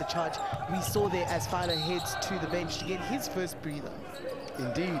and take the charge. We saw there as Fila heads to the bench to get his first breather.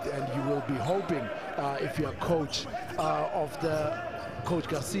 Indeed, and you will be hoping, if you're coach of the Coach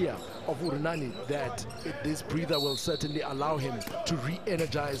Garcia of Urunani, that this breather will certainly allow him to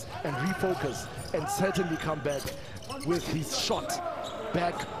re-energize and refocus and certainly come back with his shot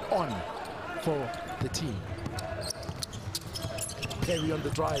back on for the team. Perry on the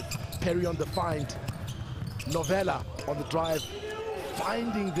drive, Perry on the find, Novella on the drive,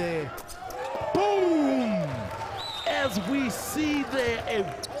 finding there, boom! As we see there, a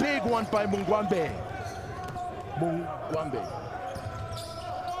big one by Mungwambe.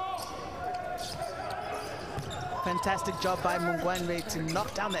 Fantastic job by Mungwambe to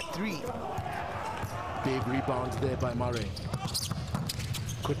knock down that three. Big rebound there by Murray.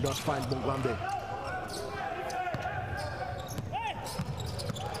 Could not find Mungwambe.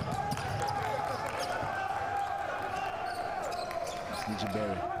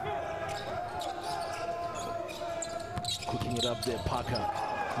 Berry. Cooking it up there, Parker.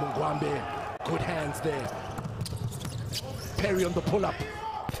 Mungwambe, good hands there. Perry on the pull-up.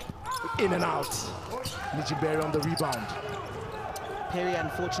 In and out. Berry on the rebound. Perry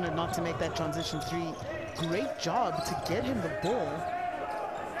unfortunate not to make that transition three. Great job to get him the ball.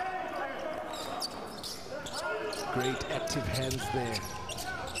 Great active hands there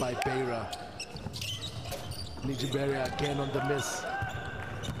by Beira. Berry again on the miss.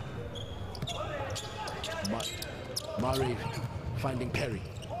 Murray finding Perry.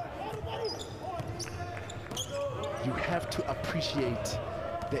 You have to appreciate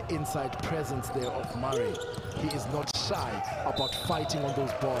the inside presence there of Murray. He is not shy about fighting on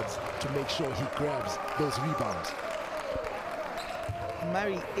those boards to make sure he grabs those rebounds.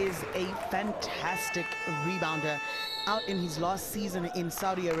 Murray is a fantastic rebounder. Out in his last season in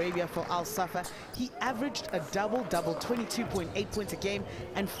Saudi Arabia for Al Safa, he averaged a double-double, 22.8 points a game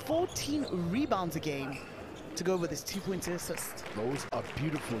and 14 rebounds a game to go with his 2-point assist. Those are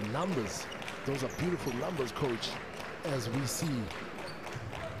beautiful numbers. Those are beautiful numbers, coach, as we see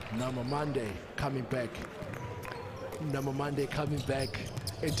Namamande coming back. Namamande coming back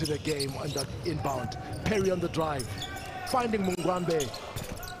into the game on the inbound. Perry on the drive, finding Mungwambe.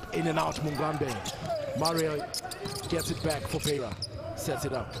 In and out Mungwambe. Mario gets it back for Beira, sets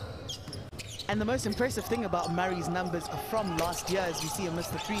it up. And the most impressive thing about Murray's numbers from last year, as we see him miss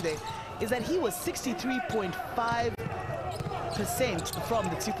the three there, is that he was 63.5% from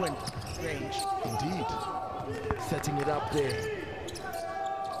the 2-point range. Indeed. Setting it up there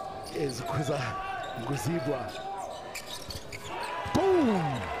is Nguzibwa. Boom!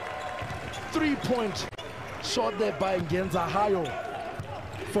 3-point shot there by Ngenza Hayo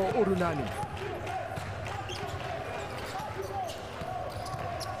for Urunani.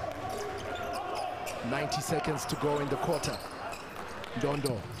 .90 seconds to go in the quarter.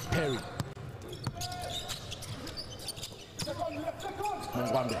 Ndondo, Perry.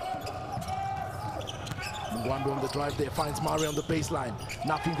 Mungwambe. Mungwambe on the drive there, finds Murray on the baseline.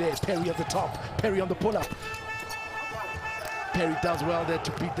 Nothing there, Perry at the top. Perry on the pull-up. Perry does well there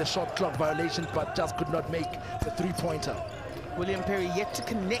to beat the shot clock violation, but just could not make the three-pointer. William Perry yet to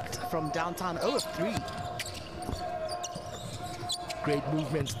connect from downtown, 0 of 3. Great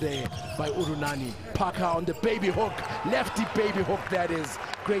movements there by Urunani. Parker on the baby hook, lefty baby hook that is.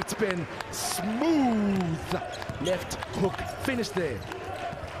 Great spin, smooth left hook, finish there.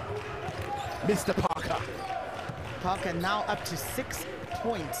 Mr. Parker. Parker now up to 6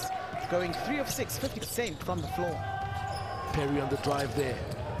 points, going 3 of 6, 50% from the floor. Perry on the drive there.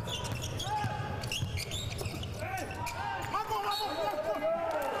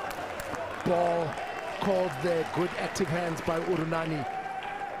 Ball called there, good active hands by Urunani.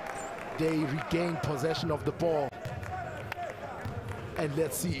 they regain possession of the ball. And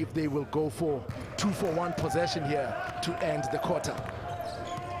let's see if they will go for 2-for-1 possession here to end the quarter.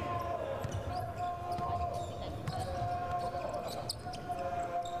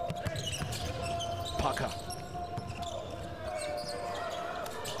 Parker.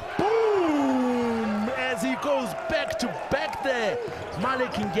 Boom! As he goes back to back there,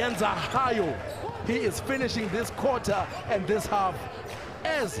 Malik Ngenza Hayo. He is finishing this quarter and this half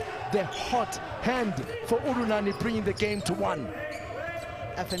as the hot hand for Urunani, bringing the game to 1.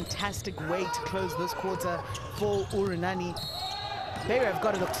 A fantastic way to close this quarter for Urunani. Beira have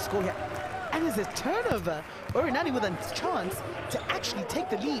got to look to score here. And there's a turnover. Urunani with a chance to actually take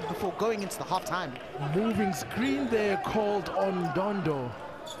the lead before going into the half-time. Moving screen there called on Dondo.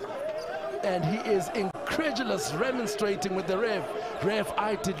 And he is incredulous, remonstrating with the ref. Ref,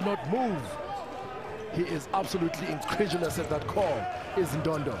 I did not move. He is absolutely incredulous at that call, is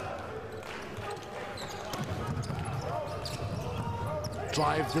Ndondo.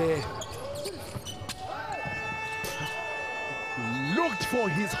 Drive there. Looked for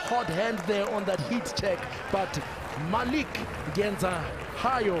his hot hand there on that heat check, but Malik Ngenza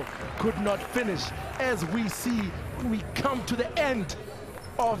Hayo could not finish. As we see, we come to the end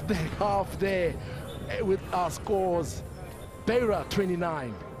of the half there with our scores. Beira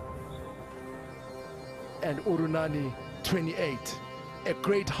 29 and Urunani 28. A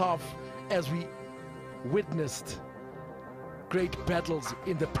great half as we witnessed great battles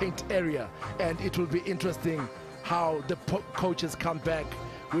in the paint area, and it will be interesting how the coaches come back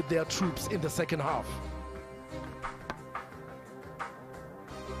with their troops in the second half.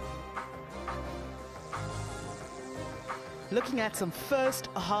 Looking at some first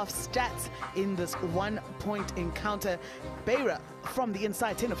half stats in this 1-point encounter. Beira from the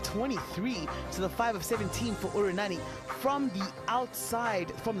inside, 10 of 23 to the 5 of 17 for Urunani. From the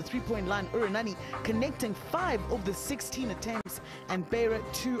outside, from the 3-point line, Urunani connecting 5 of the 16 attempts and Beira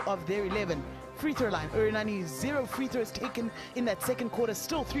 2 of their 11. Free throw line, Urunani 0 free throws taken in that second quarter,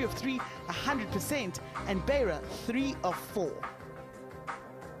 still 3 of 3, 100%, and Beira 3 of 4.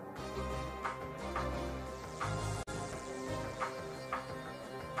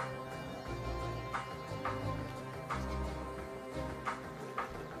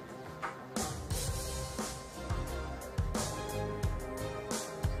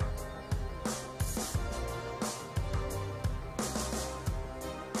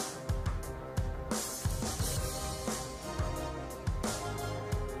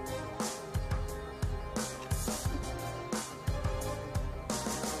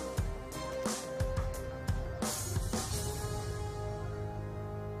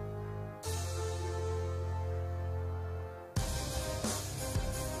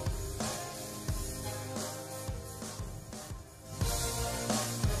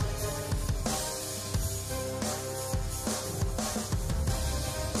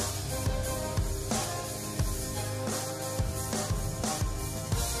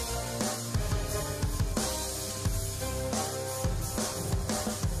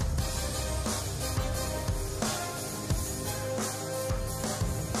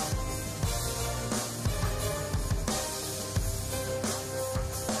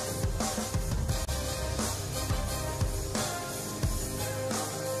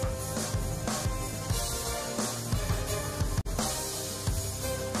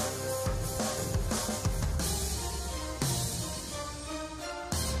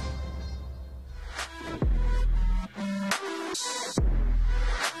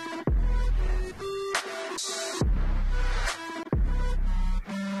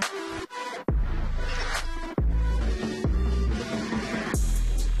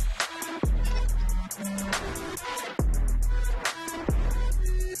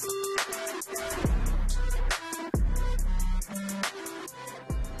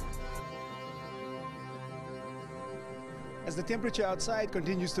 As the temperature outside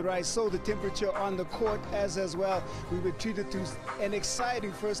continues to rise, so the temperature on the court as well. We were treated to an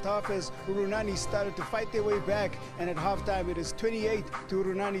exciting first half as Urunani started to fight their way back, and at halftime it is 28 to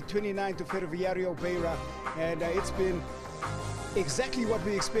Urunani, 29 to Ferroviario Beira, and it's been exactly what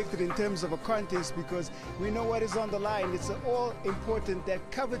we expected in terms of a contest, because we know what is on the line. It's an all-important, that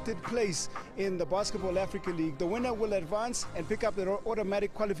coveted place in the Basketball Africa League. The winner will advance and pick up their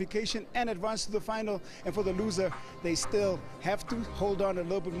automatic qualification and advance to the final, and for the loser, they still have to hold on a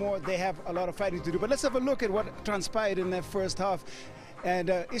little bit more. They have a lot of fighting to do. But let's have a look at what transpired in that first half. And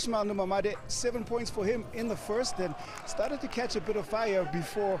Ismail Numamade, 7 points for him in the first, and started to catch a bit of fire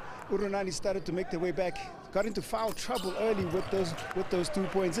before Urunani started to make their way back. Got into foul trouble early with those 2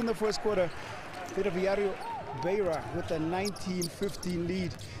 points in the first quarter. Ferroviario Beira with a 19-15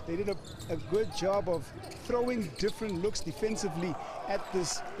 lead. They did a good job of throwing different looks defensively at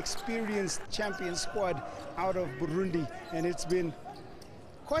this experienced champion squad out of Burundi, and it's been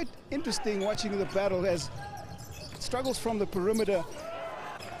quite interesting watching the battle as struggles from the perimeter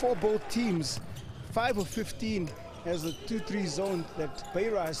for both teams. 5 of 15 as the 2-3 zone that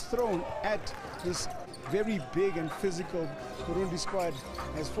Beira has thrown at this very big and physical Burundi squad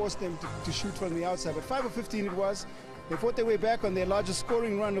has forced them to shoot from the outside. But 5 of 15 it was. They fought their way back on their largest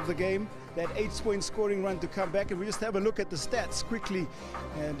scoring run of the game, that 8-point scoring run to come back. And we just have a look at the stats quickly.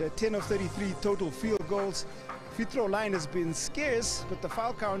 And 10 of 33 total field goals. Free throw line has been scarce, but the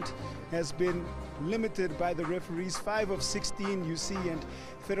foul count has been limited by the referees. 5 of 16 you see, and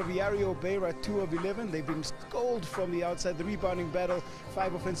Ferroviario Beira 2 of 11. They've been scolded from the outside. The rebounding battle,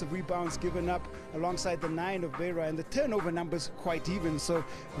 5 offensive rebounds given up alongside the 9 of Beira, and the turnover numbers quite even, so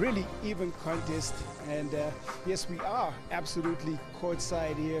really even contest. And yes, we are absolutely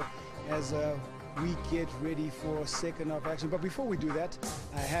courtside here as we get ready for second half action. But before we do that,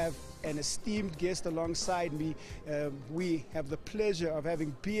 I have an esteemed guest alongside me. We have the pleasure of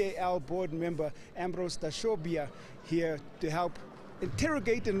having B.A.L board member Ambrose Tashobia here to help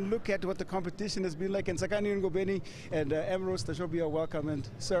interrogate and look at what the competition has been like. And Sakani Ngobeni and Ambrose Tashobia, welcome. And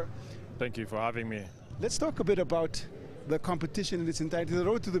sir, thank you for having me. Let's talk a bit about the competition in its entirety. The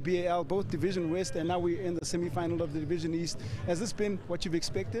road to the B.A.L, both Division West and now we're in the semi-final of the Division East. Has this been what you've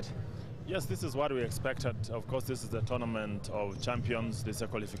expected? Yes, this is what we expected. Of course, this is the tournament of champions. This is a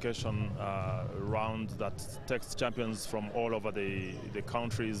qualification round that takes champions from all over the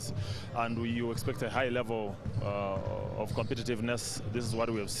countries, and you expect a high level of competitiveness. This is what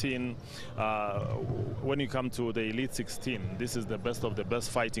we have seen. When you come to the Elite 16, this is the best of the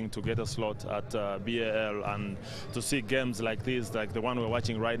best fighting to get a slot at B.A.L, and to see games like this, like the one we're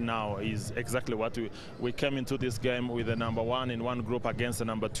watching right now, is exactly what we came into this game with the number 1 in one group against the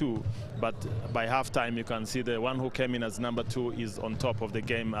number 2. But by halftime, you can see the one who came in as number 2 is on top of the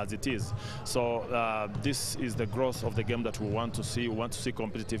game as it is. So this is the growth of the game that we want to see. We want to see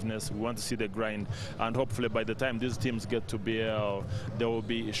competitiveness. We want to see the grind. And hopefully by the time these teams get to B.A.L, they will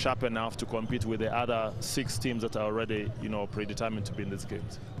be sharp enough to compete with the other 6 teams that are already, predetermined to be in this game.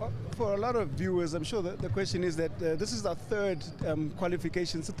 Well, for a lot of viewers, I'm sure that the question is that this is our third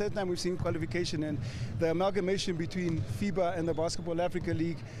qualification. It's the third time we've seen qualification, and the amalgamation between FIBA and the Basketball Africa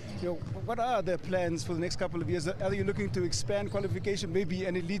League. What are the plans for the next couple of years? Are you looking to expand qualification, maybe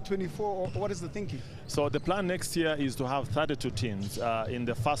an Elite 24, or what is the thinking? So the plan next year is to have 32 teams in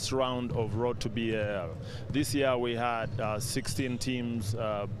the first round of Road to B.A.L. This year we had 16 teams,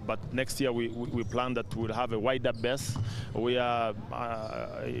 but next year we plan that we'll have a wider base. We are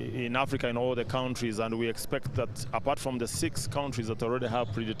in Africa in all the countries, and we expect that apart from the 6 countries that already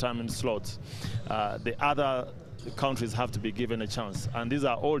have predetermined slots, the other countries have to be given a chance, and these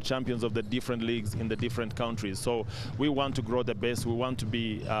are all champions of the different leagues in the different countries. So we want to grow the base. We want to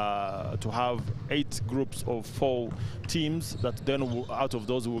be to have 8 groups of 4 teams that then out of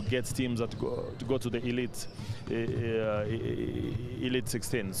those will get teams that go to the elite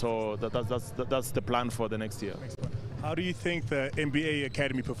 16. So that's the plan for the next year. How do you think the NBA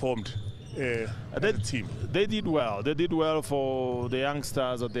Academy performed? The team? They did well. They did well for the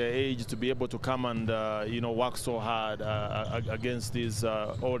youngsters at their age to be able to come and work so hard against these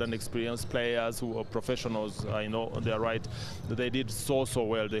old and experienced players who are professionals. On their right. They did so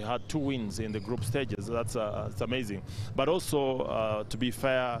well. They had 2 wins in the group stages. That's amazing. But also, to be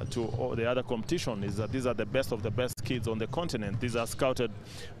fair to all the other competition, is that these are the best of the best kids on the continent. These are scouted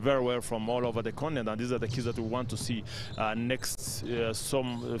very well from all over the continent, and these are the kids that we want to see next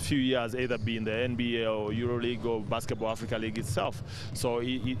few years, either be in the NBA or EuroLeague or Basketball Africa League itself. So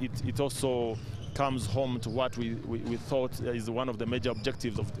it also comes home to what we thought is one of the major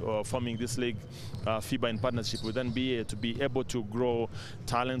objectives of forming this league, FIBA, in partnership with NBA, to be able to grow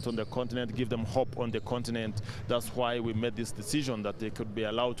talent on the continent, give them hope on the continent. That's why we made this decision that they could be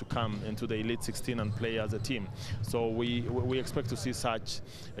allowed to come into the Elite 16 and play as a team. So we expect to see such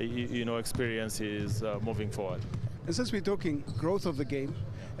experiences moving forward. And since we're talking growth of the game,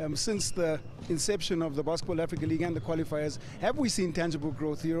 since the inception of the Basketball Africa League and the qualifiers, have we seen tangible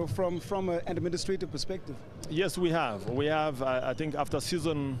growth, from an administrative perspective? Yes, we have. We have, I think after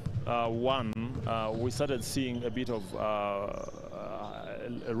season 1, we started seeing a bit of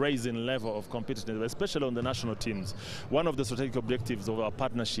raising level of competitiveness, especially on the national teams. One of the strategic objectives of our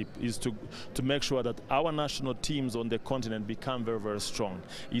partnership is to make sure that our national teams on the continent become very, very strong.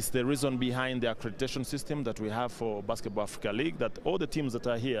 It's the reason behind the accreditation system that we have for Basketball Africa League, that all the teams that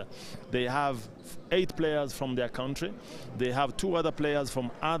are here, they have 8 players from their country, they have 2 other players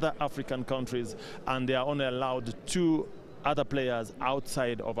from other African countries, and they are only allowed 2 other players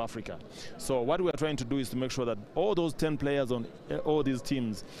outside of Africa. So what we are trying to do is to make sure that all those 10 players on all these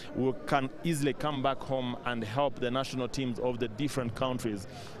teams can easily come back home and help the national teams of the different countries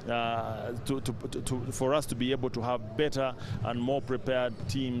for us to be able to have better and more prepared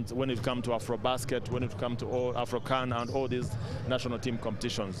teams when it comes to AfroBasket, when it comes to all AfroCan and all these national team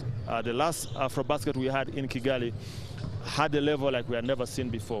competitions. The last AfroBasket we had in Kigali had a level like we had never seen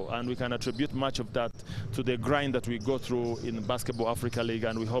before, and we can attribute much of that to the grind that we go through in Basketball Africa League,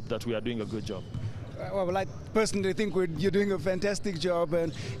 and we hope that we are doing a good job. Well, I personally think you're doing a fantastic job,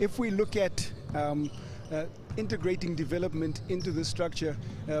 and if we look at integrating development into the structure,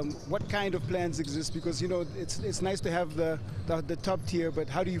 what kind of plans exist? Because, you know, it's nice to have the top tier, but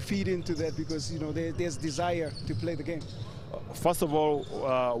how do you feed into that? Because, you know, there's desire to play the game. First of all,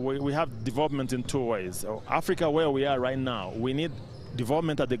 we have development in 2 ways. Africa, where we are right now, we need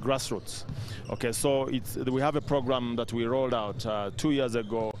development at the grassroots. Okay, so we have a program that we rolled out 2 years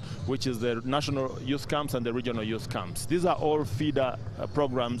ago, which is the national youth camps and the regional youth camps. These are all feeder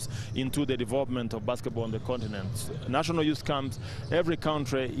programs into the development of basketball on the continent. National youth camps, every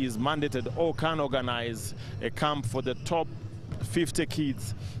country is mandated or can organize a camp for the top 50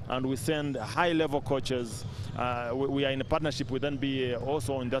 kids, and we send high-level coaches. We are in a partnership with NBA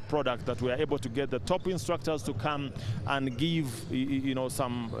also in that product, that we are able to get the top instructors to come and give, you know,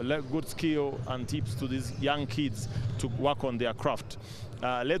 some good skill and tips to these young kids to work on their craft.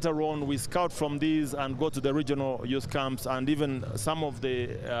 Later on, we scout from these and go to the regional youth camps, and even some of the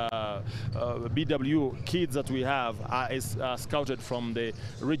BW kids that we have are scouted from the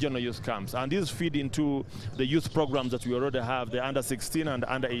regional youth camps. And these feed into the youth programs that we already have, the under-16 and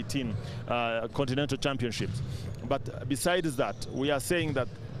under-18 continental championships. But besides that, we are saying that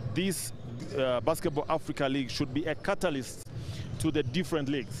this Basketball Africa League should be a catalyst to the different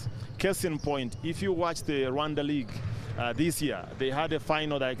leagues. Case in point, if you watch the Rwanda League, this year they had a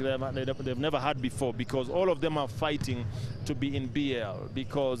final like they've never had before, because all of them are fighting to be in B.A.L,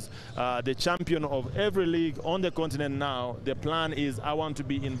 because the champion of every league on the continent now, the plan is, I want to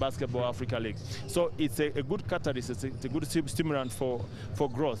be in Basketball Africa League. So it's a good catalyst, it's a good stimulant for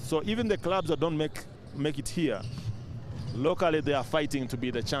growth. So even the clubs that don't make it here, locally they are fighting to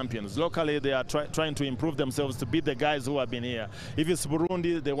be the champions. Locally they are trying to improve themselves to beat the guys who have been here. If it's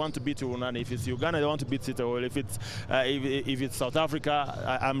Burundi, they want to beat Urunani. If it's Uganda, they want to beat Sita. If it's South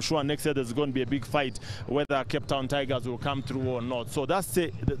Africa, I'm sure next year there's going to be a big fight whether Cape Town Tigers will come through or not. So that's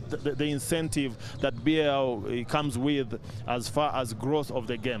the incentive that B.A.L comes with as far as growth of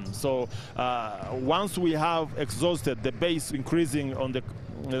the game. So once we have exhausted the base, increasing on the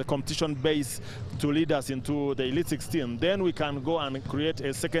competition base to lead us into the Elite 16, then we can go and create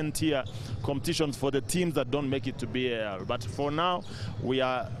a second tier competitions for the teams that don't make it to B.A.L. But for now,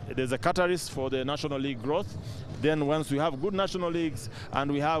 there's a catalyst for the National League growth. Then once we have good national leagues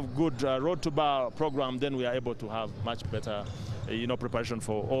and we have good road to bar program, then we are able to have much better preparation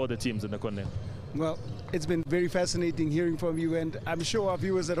for all the teams in the continent. Well, it's been very fascinating hearing from you, and I'm sure our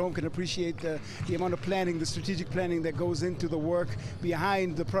viewers at home can appreciate the amount of planning, the strategic planning that goes into the work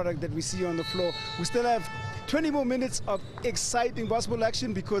behind the product that we see on the floor. We still have 20 more minutes of exciting basketball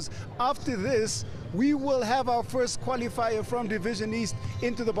action, because after this, we will have our first qualifier from Division East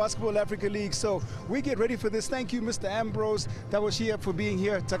into the Basketball Africa League. So we get ready for this. Thank you, Mr. Ambrose Tawashia, for being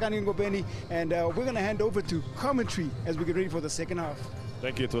here, Takani Ngobeni, and we're going to hand over to commentary as we get ready for the second half.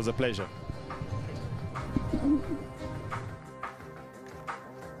 Thank you. It was a pleasure.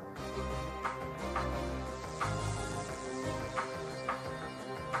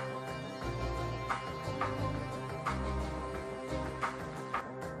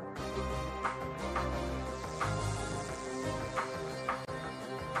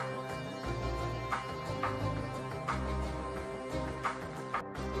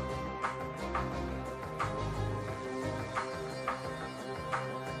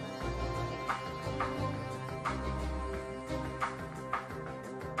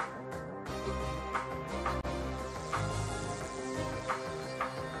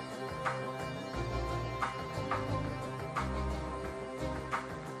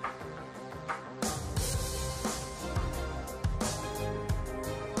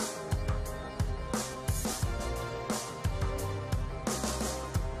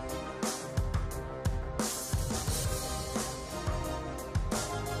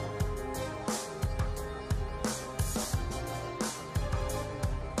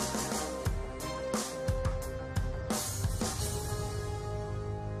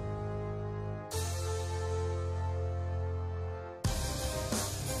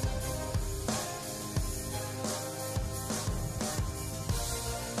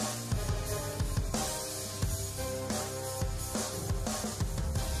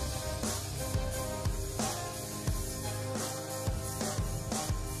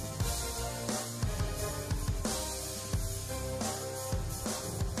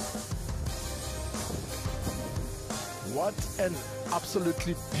 What an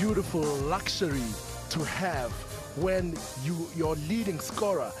absolutely beautiful luxury to have when your leading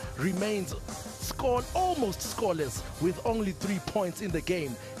scorer remains almost scoreless with only 3 points in the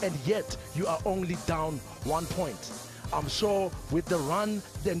game, and yet you are only down 1 point. I'm sure with the run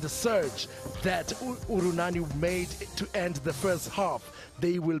and the surge that Urunani made to end the first half,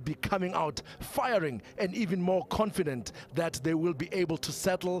 they will be coming out firing and even more confident that they will be able to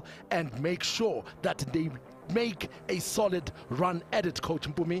settle and make sure that they make a solid run at it, Coach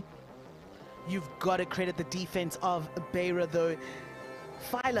Mpumi. You've got to credit the defense of Beira, though.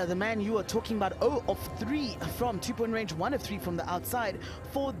 FIBA, the man you are talking about, 0 of 3 from 2-point range, 1 of 3 from the outside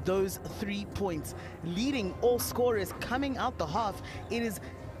for those 3 points. Leading all scorers coming out the half, it is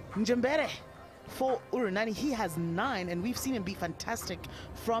Njembere for Urunani. He has 9, and we've seen him be fantastic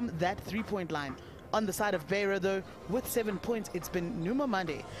from that 3-point line. On the side of Beira, though, with 7 points, it's been Numa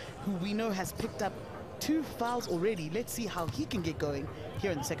Mande, who we know has picked up 2 fouls already. Let's see how he can get going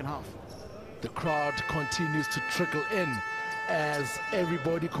here in the second half. The crowd continues to trickle in as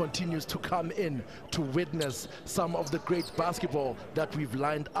everybody continues to come in to witness some of the great basketball that we've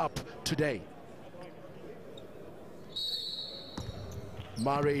lined up today.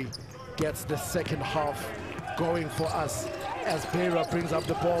 Murray gets the second half going for us as Beira brings up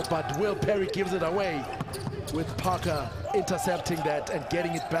the ball, but Will Perry gives it away, with Parker intercepting that and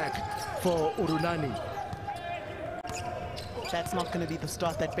getting it back for Urunani. That's not going to be the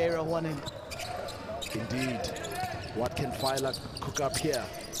start that Beira wanted. Indeed. What can FIBA cook up here?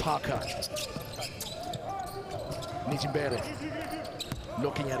 Parker. Nijimbere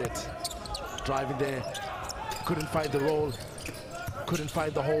looking at it. Driving there. Couldn't find the roll. Couldn't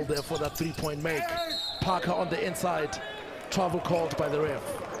find the hole there for that 3-point make. Parker on the inside. Travel called by the ref.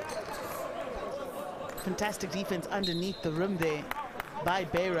 Fantastic defense underneath the rim there by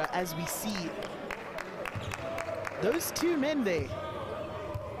Beira, as we see those 2 men there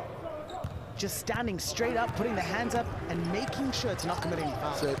just standing straight up, putting the hands up and making sure to not commit any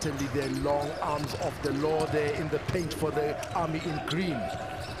foul. Certainly the long arms of the law there in the paint for the Army in green.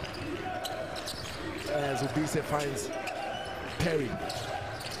 As Ubise finds Perry.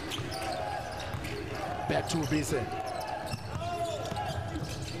 Back to Ubise.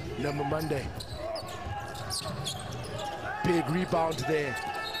 Number Monday. Big rebound there.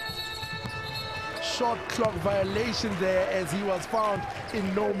 Shot clock violation there as he was found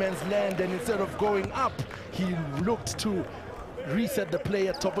in no man's land, and instead of going up, he looked to reset the play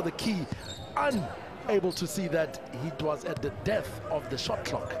at top of the key, unable to see that he was at the depth of the shot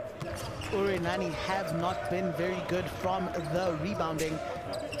clock. Urunani have not been very good from the rebounding.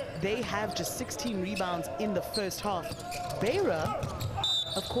 They have just 16 rebounds in the first half. Beira,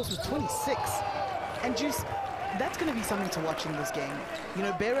 of course, with 26. And Juice, that's going to be something to watch in this game. You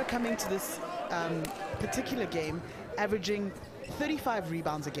know, Beira coming to this particular game averaging 35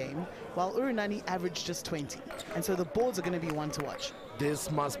 rebounds a game, while Urunani averaged just 20. And so the boards are going to be one to watch. This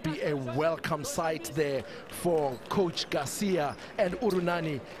must be a welcome sight there for Coach Garcia and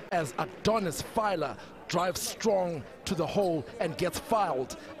Urunani, as Adonis FIBA drives strong to the hole and gets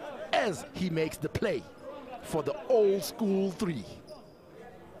fouled as he makes the play for the old school 3.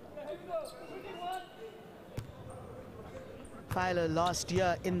 FIBA last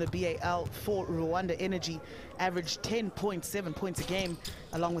year in the B.A.L for Rwanda Energy averaged 10.7 points a game,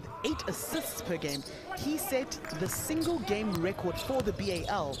 along with 8 assists per game. He set the single game record for the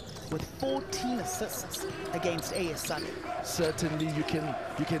B.A.L with 14 assists against AS Sunny. Certainly you can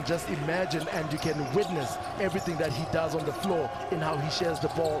just imagine and you can witness everything that he does on the floor, in how he shares the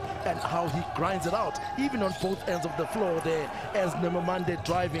ball and how he grinds it out, even on both ends of the floor there, as Nemamande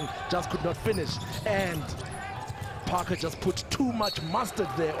driving just could not finish, and Parker just put too much mustard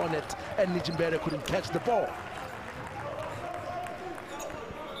there on it, and Nijimbere couldn't catch the ball.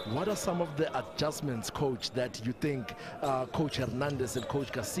 What are some of the adjustments, Coach, that you think Coach Hernandez and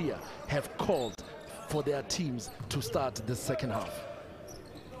Coach Garcia have called for their teams to start the second half?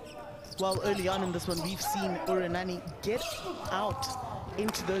 Well, early on in this one, we've seen Urunani get out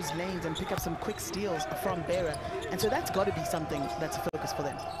into those lanes and pick up some quick steals from Beira, and so that's got to be something that's a focus for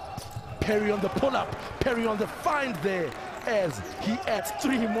them. Perry on the pull-up, Perry on the find there as he adds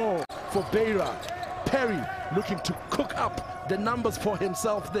 3 more for Beira. Perry looking to cook up the numbers for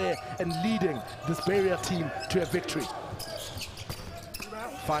himself there and leading this Beira team to a victory.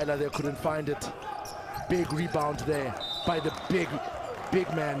 FIBA there couldn't find it. Big rebound there by the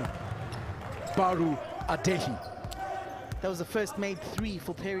big man, Baru Adehi. That was the first made 3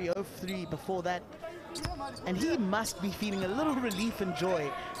 for Perry, 0-3 before that. And he must be feeling a little relief and joy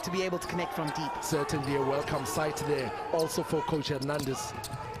to be able to connect from deep. Certainly a welcome sight there also for Coach Hernandez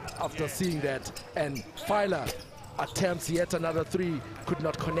after seeing that. And FIBA attempts yet another three, could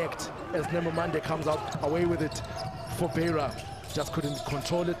not connect as Nemomande comes out away with it for Beira. Just couldn't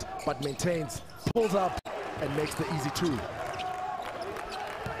control it, but maintains, pulls up and makes the easy two.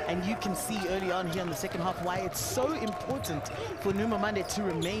 And you can see early on here in the second half why it's so important for Nemomande to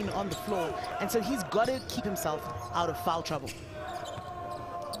remain on the floor. And so he's got to keep himself out of foul trouble.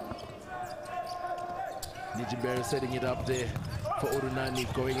 Nijimbere setting it up there for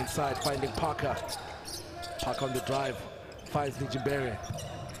Urunani, going inside, finding Parker. Parker on the drive, finds Nijimbere,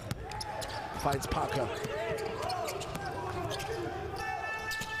 finds Parker.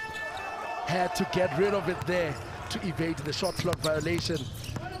 Had to get rid of it there to evade the shot clock violation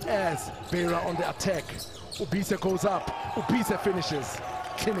as Beira on the attack. Ubise goes up, Ubise finishes,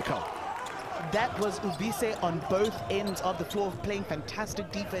 clinical. That was Ubise on both ends of the floor, playing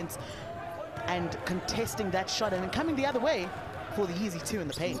fantastic defense and contesting that shot and coming the other way for the easy two in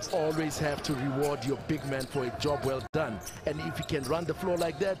the paint. Always have to reward your big man for a job well done. And if he can run the floor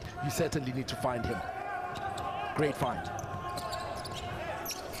like that, you certainly need to find him. Great find.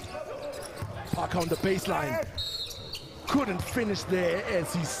 Parker on the baseline. Couldn't finish there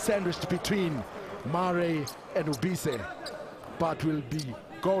as he's sandwiched between Mare and Ubise, but will be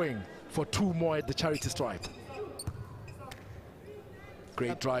going for two more at the charity stripe.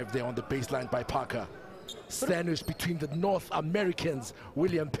 Great drive there on the baseline by Parker. Sandwiched between the North Americans,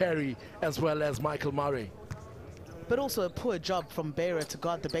 William Perry, as well as Michael Murray. But also a poor job from Beira to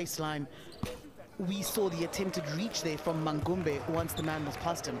guard the baseline. We saw the attempted reach there from Mangumbe once the man was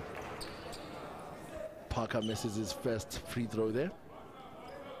past him. Parker misses his first free throw there.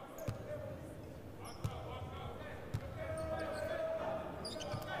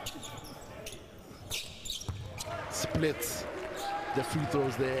 Splits the free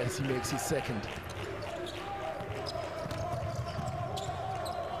throws there as he makes his second.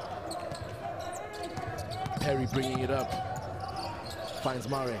 Perry bringing it up, finds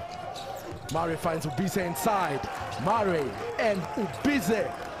Mare. Mare finds Ubise inside. Mare and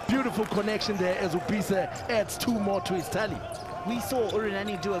Ubise, beautiful connection there as Ubise adds two more to his tally. We saw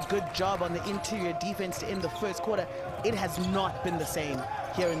Urunani do a good job on the interior defense to end the first quarter. It has not been the same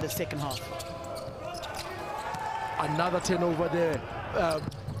here in the second half. Another turnover there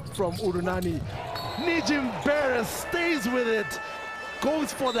from Urunani. Nijimbere stays with it,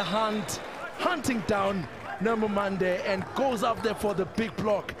 goes for the hunt, hunting down Nemomande and goes up there for the big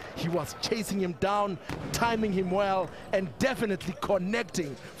block. He was chasing him down, timing him well, and definitely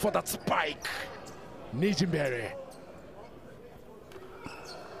connecting for that spike. Nijimbere.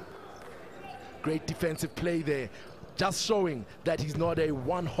 Great defensive play there, just showing that he's not a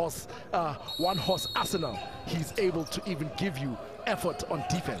one-horse arsenal. He's able to even give you effort on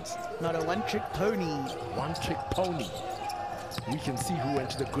defense. Not a one-trick pony. One-trick pony. We can see who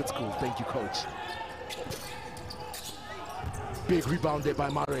went to the good school. Thank you, coach. Big rebound there by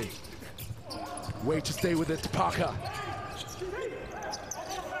Murray. Way to stay with it, Parker.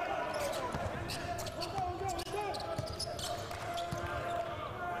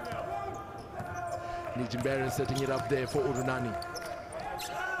 Nijimbere setting it up there for Urunani.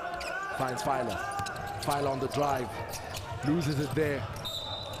 Finds Filer. Filer on the drive. Loses it there.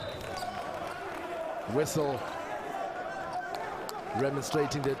 Whistle.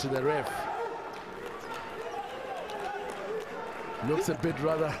 Remonstrating there to the ref. Looks a bit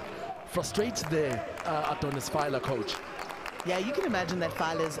rather frustrated there, Adonis Filer, coach. Yeah, you can imagine that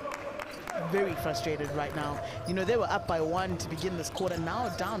Filer's very frustrated right now. You know, they were up by 1 to begin this quarter, now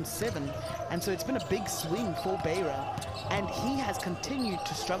down 7. And so it's been a big swing for Beira. And he has continued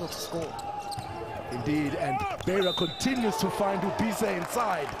to struggle to score. Indeed, and Beira continues to find Ubise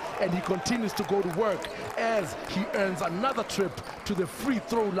inside, and he continues to go to work as he earns another trip to the free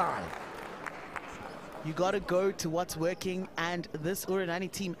throw line. You got to go to what's working, and this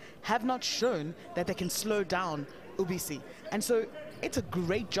Urunani team have not shown that they can slow down Ubise. And so it's a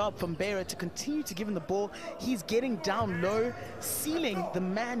great job from Beira to continue to give him the ball. He's getting down low, sealing the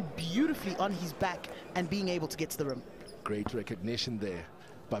man beautifully on his back and being able to get to the rim. Great recognition there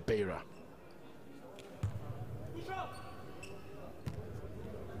by Beira.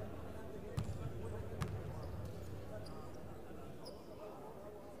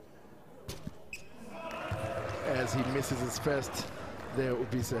 As he misses his first there,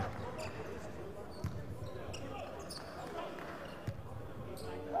 Ubise.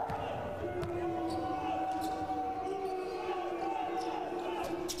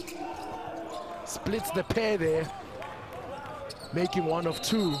 Splits the pair there, making 1 of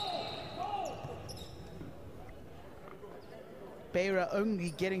 2. Beira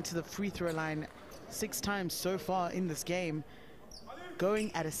only getting to the free throw line 6 times so far in this game,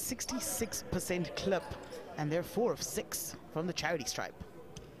 going at a 66% clip And they're 4 of 6 from the charity stripe.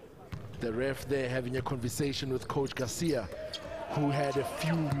 The ref there having a conversation with Coach Garcia, who had a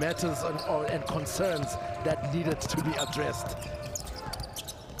few matters and concerns that needed to be addressed.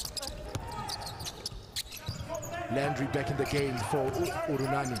 Landry back in the game for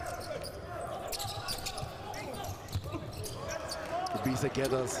Urunani. Ubisa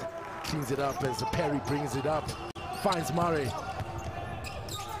Gathers cleans it up as Perry brings it up, finds Murray.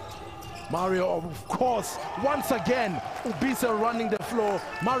 Mario, of course, once again, Ubisa running the floor,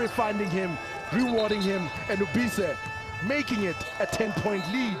 Murray finding him, rewarding him, and Ubisa making it a 10-point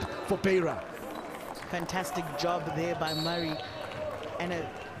lead for Beira. Fantastic job there by Murray, and a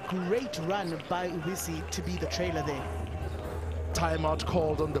great run by Ubisi to be the trailer there. Timeout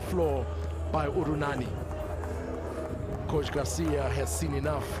called on the floor by Urunani. Coach Garcia has seen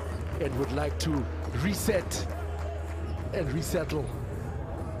enough and would like to reset and resettle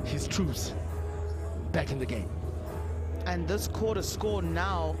his troops back in the game. And this quarter score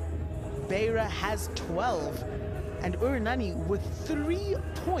now, Beira has 12 and Urunani with 3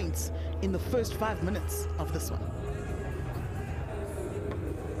 points in the first 5 minutes of this one.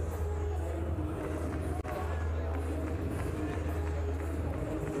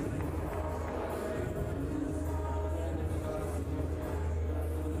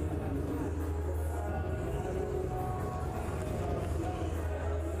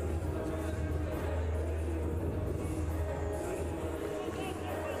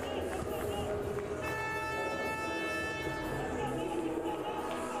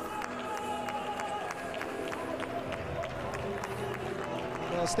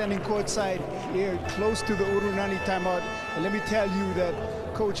 Standing courtside here, close to the Urunani timeout. And let me tell you that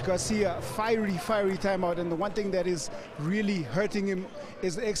Coach Garcia, fiery timeout. And the one thing that is really hurting him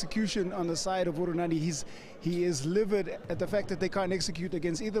is the execution on the side of Urunani. He is livid at the fact that they can't execute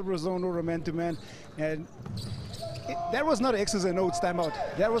against either a zone or a man-to-man. And that was not an X's and O's timeout.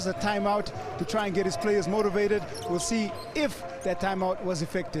 That was a timeout to try and get his players motivated. We'll see if that timeout was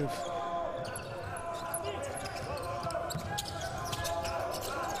effective.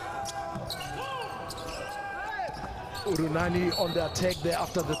 Urunani on the attack there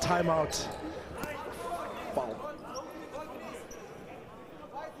after the timeout. Foul.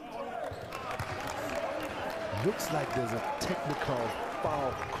 Looks like there's a technical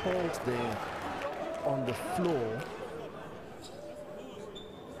foul called there on the floor.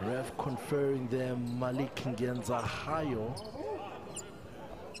 Ref conferring there, Malik Ngenza-Hayo.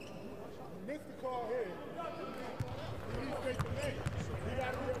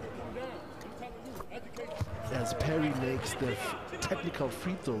 As Perry makes the technical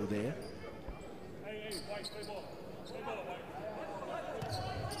free throw there.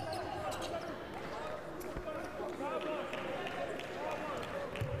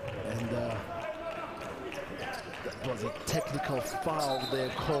 And that was a technical foul there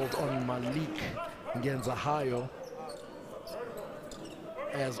called on Malik Ngenza-Hayo,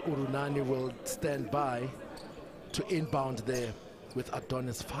 as Urunani will stand by to inbound there with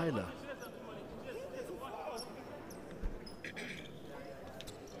Adonis Filer.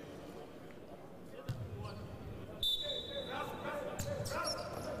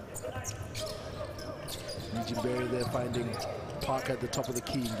 Berry there finding Parker at the top of the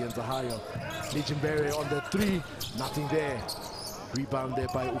key, Ngenza-Hayo. Berry on the 3, nothing there. Rebound there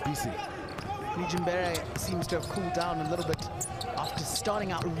by Ubisi. Berry seems to have cooled down a little bit after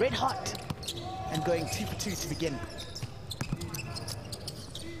starting out red hot and going 2 for 2 to begin.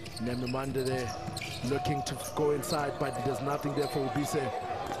 Nemimanda there looking to go inside, but there's nothing there for Ubisi.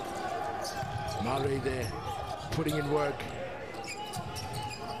 Murray there putting in work.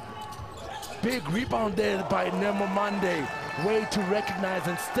 Big rebound there by Nemomande. Way to recognize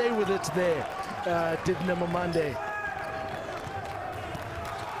and stay with it there, did Nemomande.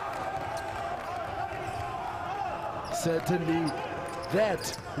 Certainly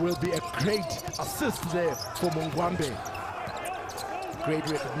that will be a great assist there for Mungwambe. Great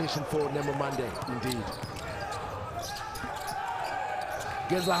recognition for Nemomande, indeed.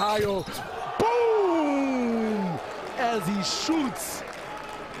 Ngenza-Hayo, boom! As he shoots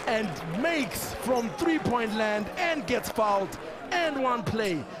and makes from 3-point land and gets fouled, and one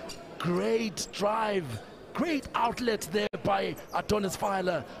play. Great drive, great outlet there by Adonis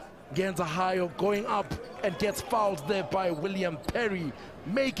Filer. Ngenza-Hayo going up and gets fouled there by William Perry,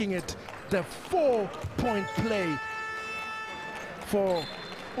 making it the 4-point play for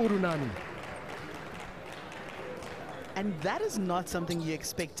Urunani. And that is not something you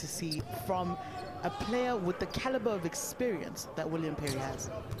expect to see from a player with the caliber of experience that William Perry has.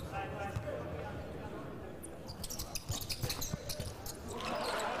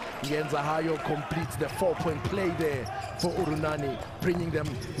 Ngenzahayo completes the 4-point play there for Urunani, bringing them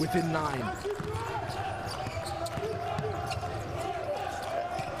within 9.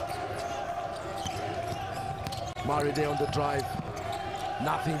 Mari there on the drive.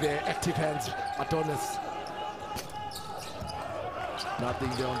 Nothing there. Active hands. Adonis. Nothing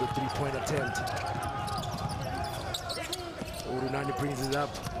there on the 3-point attempt. Urunani brings it up.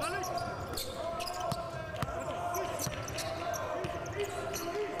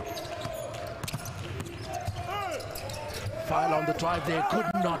 File on the drive there,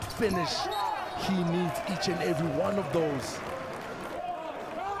 could not finish. He needs each and every one of those.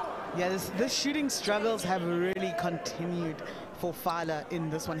 Yeah, the shooting struggles have really continued for Fila in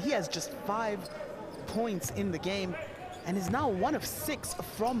this one. He has just 5 points in the game and is now 1 of 6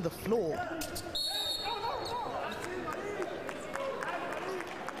 from the floor.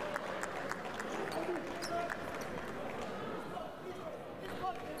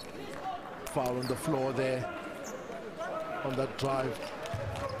 Foul on the floor there on that drive.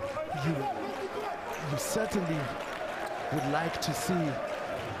 You certainly would like to see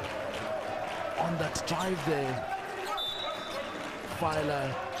on that drive there,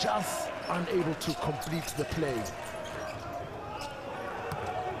 Fila just unable to complete the play.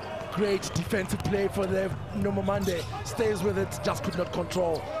 Great defensive play for the Nomomande. Stays with it, just could not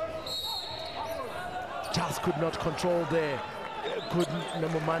control. Just could not control there. Good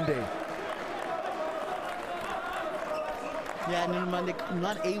Nomomande. Yeah, Nomomande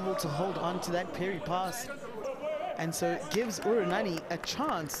not able to hold on to that parry pass. And so it gives Urunani a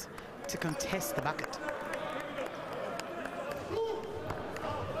chance to contest the bucket.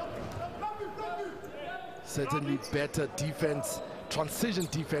 Certainly better defense, transition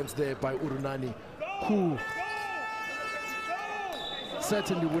defense there by Urunani, who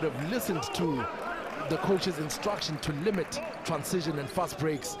certainly would have listened to the coach's instruction to limit transition and fast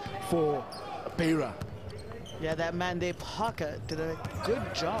breaks for Beira. Yeah, that man there, Parker, did a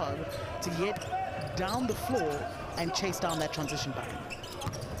good job to get down the floor and chase down that transition bucket.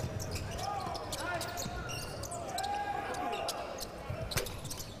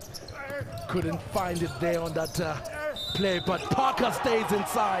 Couldn't find it there on that play, but Parker stays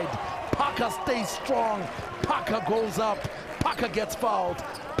inside. Parker stays strong. Parker goes up. Parker gets fouled.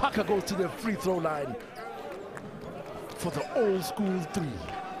 Parker goes to the free throw line for the old school 3.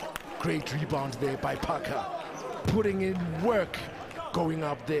 Great rebound there by Parker. Putting in work, going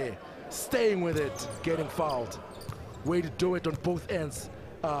up there, staying with it, getting fouled. Way to do it on both ends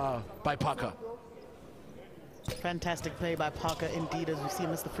by Parker. Fantastic play by Parker indeed, as we see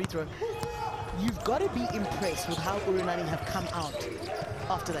him miss the free throw. You've got to be impressed with how Urunani have come out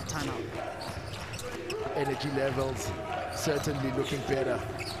after that timeout. Energy levels certainly looking better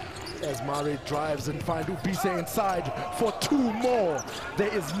as Mari drives and finds Ubise inside for 2 more.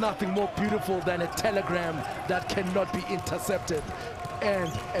 There is nothing more beautiful than a telegram that cannot be intercepted and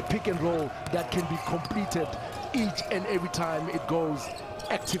a pick and roll that can be completed each and every time it goes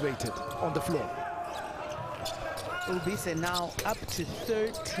activated on the floor. Ubise now up to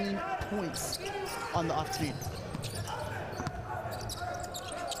 13 points on the afternoon.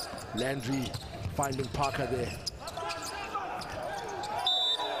 Landry finding Parker there.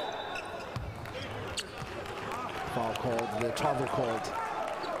 Foul called, the travel called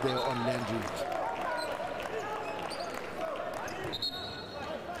there on Landry.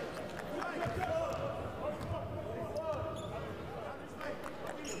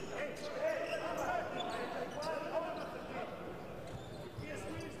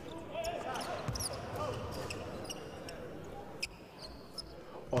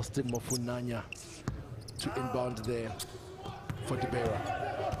 Austin Mofunanya to inbound there for De Beira.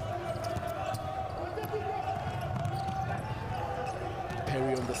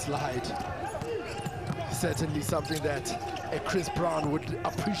 Perry on the slide. Certainly something that a Chris Brown would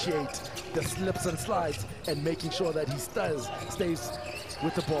appreciate, the slips and slides and making sure that he stays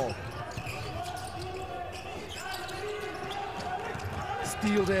with the ball.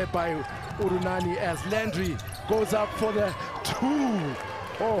 Steal there by Urunani as Landry goes up for the 2.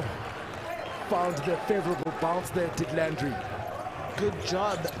 Oh, found the favorable bounce there, did Landry. Good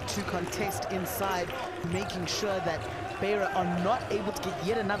job to contest inside, making sure that Beira are not able to get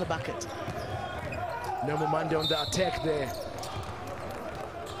yet another bucket. Nomomande on the attack there.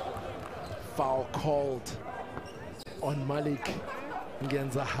 Foul called on Malik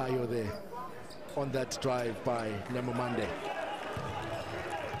Ngenzahayo there on that drive by Nomomande.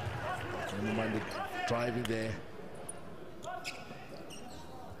 Nomomande driving there.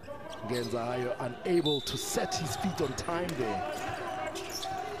 Ngenzahayo unable to set his feet on time there.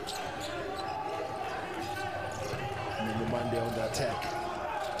 Nomomande on the attack.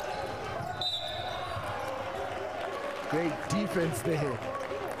 Great defense there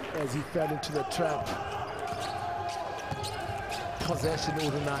as he fell into the trap. Possession,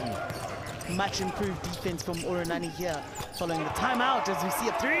 Urunani. Much improved defense from Urunani here, following the timeout as we see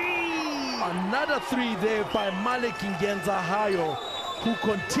a three. Another three there by Malik Ngenzahayo, who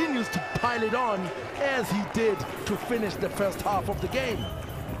continues to pile it on as he did to finish the first half of the game.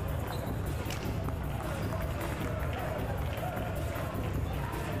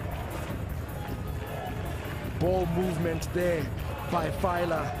 Ball movement there by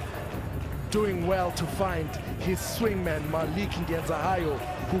FIBA, doing well to find his swingman Malik Ngenzahayo,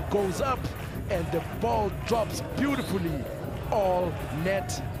 who goes up and the ball drops beautifully. All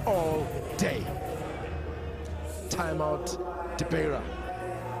net, all day. Timeout, Beira.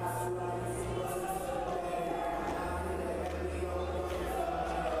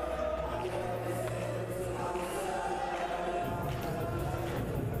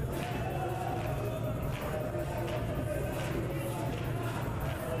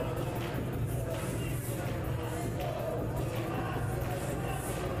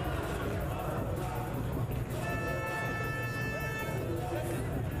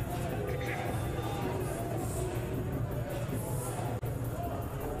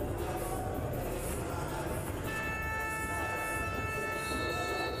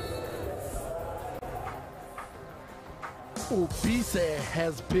 Ubise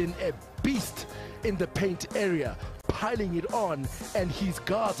has been a beast in the paint area, piling it on, and his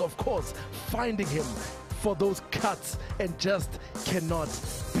guards, of course, finding him for those cuts and just cannot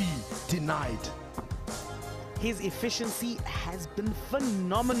be denied. His efficiency has been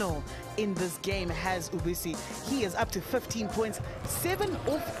phenomenal in this game, has Ubisi. He is up to 15 points, 7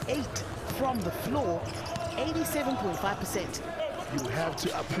 of 8 from the floor, 87.5%. You have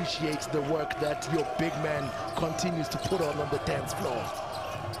to appreciate the work that your big man continues to put on the dance floor.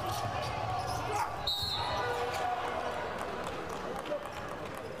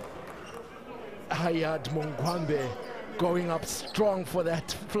 Hayat Mungwambe going up strong for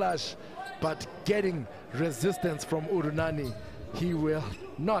that flush, but getting resistance from Urunani. He will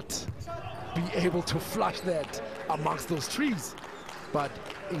not be able to flush that amongst those trees, but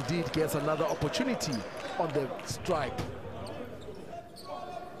indeed gets another opportunity on the stripe.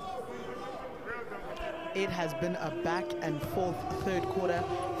 It has been a back and forth third quarter,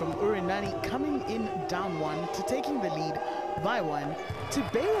 from Urunani coming in down 1 to taking the lead by 1 to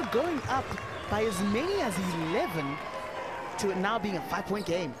Beira going up by as many as 11 to it now being a 5-point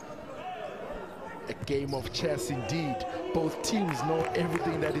game. A game of chess indeed. Both teams know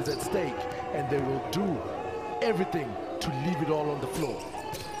everything that is at stake, and they will do everything to leave it all on the floor.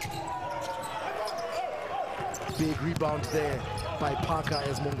 Big rebound there by Parker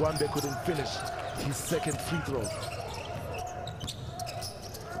as Mungwambe couldn't finish his second free throw.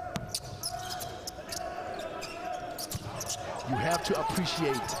 You have to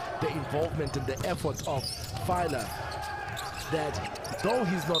appreciate the involvement and the effort of FIBA, that though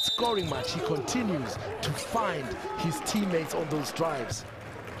he's not scoring much, he continues to find his teammates on those drives.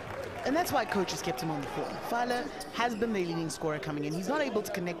 And that's why coaches kept him on the floor. FIBA has been the leading scorer coming in. He's not able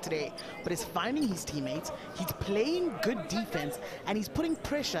to connect today, but he's finding his teammates, he's playing good defense, and he's putting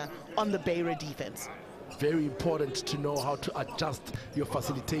pressure on the Beira defense. Very important to know how to adjust your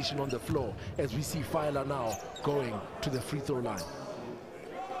facilitation on the floor, as we see FIBA now going to the free throw line.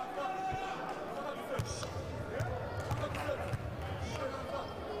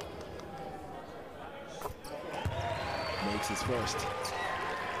 Makes his first.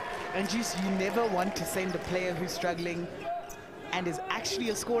 And Juice, you never want to send a player who's struggling and is actually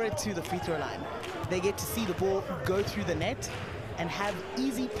a scorer to the free throw line. They get to see the ball go through the net and have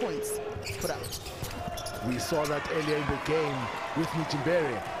easy points put up. We saw that earlier in the game with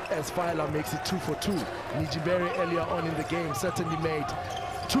Nijimbere as FIBA makes it 2 for 2. Nijimbere earlier on in the game certainly made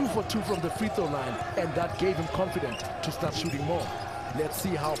 2 for 2 from the free throw line, and that gave him confidence to start shooting more. Let's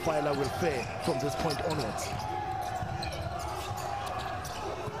see how FIBA will fare from this point onwards.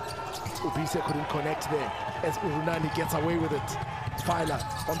 Ubise couldn't connect there as Urunani gets away with it.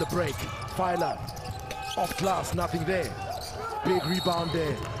 FIBA on the break. FIBA off glass, nothing there. Big rebound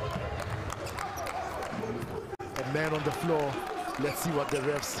there. A man on the floor. Let's see what the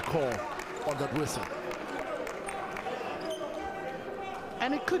refs call on that whistle.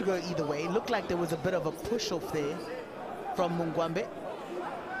 And it could go either way. It looked like there was a bit of a push-off there from Mungwambe.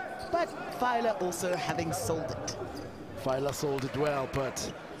 But FIBA also having sold it. FIBA sold it well,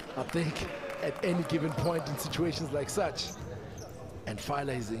 but I think at any given point in situations like such, and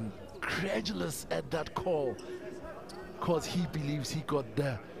FIBA is incredulous at that call because he believes he got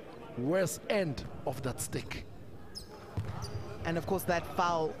the worst end of that stick. And of course that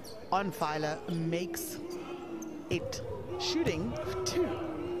foul on FIBA makes 8. Shooting 2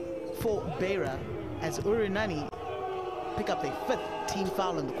 for Beira as Urunani pick up their 5th team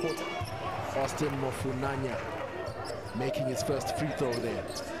foul in the quarter. Austin Mofunanya making his first free throw there.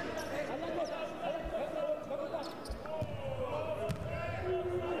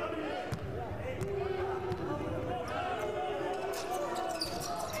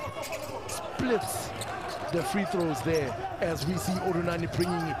 Splits the free throws there as we see Urunani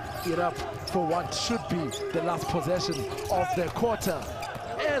bringing it up for what should be the last possession of the quarter,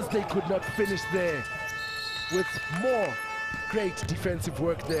 as they could not finish there with more great defensive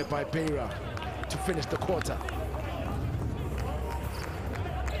work there by Beira to finish the quarter.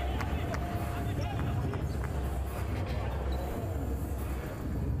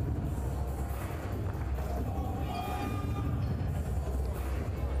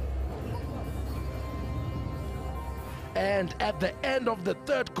 And at the end of the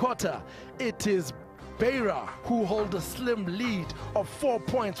third quarter, it is Beira who hold a slim lead of 4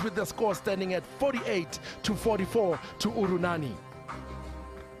 points, with the score standing at 48-44 to Urunani.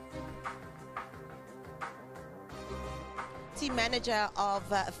 Team manager of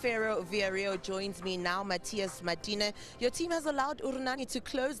Ferroviario joins me now, Matthias Martina. Your team has allowed Urunani to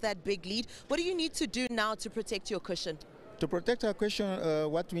close that big lead. What do you need to do now to protect your cushion? To protect our cushion,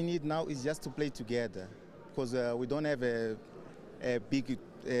 what we need now is just to play together, because we don't have a big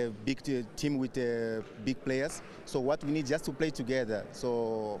team with big players. So what we need just to play together.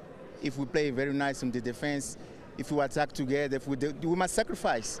 So if we play very nice in the defense, if we attack together, we must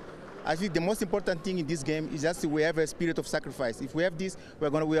sacrifice. I think the most important thing in this game is just we have a spirit of sacrifice. If we have this, we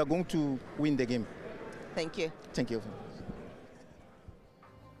are going to win the game. Thank you. Thank you.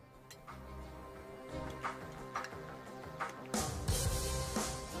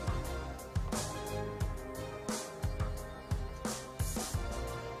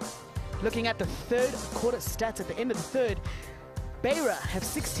 Looking at the third quarter stats at the end of the third, Beira have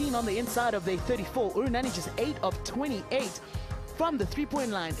 16 on the inside of their 34. Urunani just 8 of 28 from the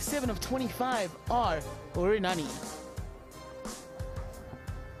three-point line. 7 of 25 are Urunani.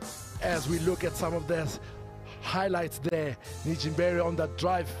 As we look at some of the highlights there, Nijimbere on that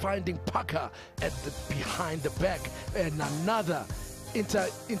drive, finding Paka at the behind the back, and another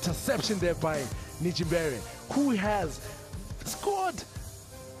interception there by Nijimbere, who has scored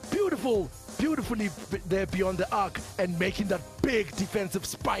beautifully there beyond the arc and making that big defensive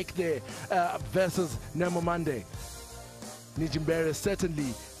spike there versus Nemomande. Nijimbere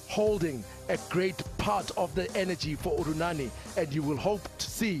certainly holding a great part of the energy for Urunani, and you will hope to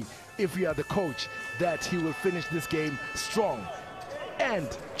see, if you are the coach, that he will finish this game strong. And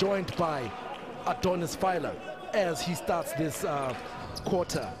joined by Adonis Filer as he starts this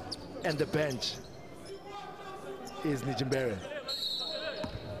quarter, and the bench is Nijimbere.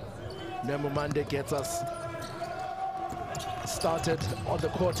 Nemomande gets us started on the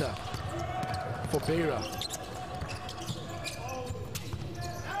quarter for Beira.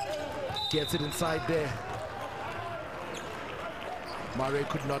 Gets it inside there. Mare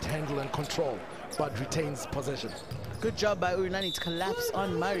could not handle and control, but retains possession. Good job by Urunani to collapse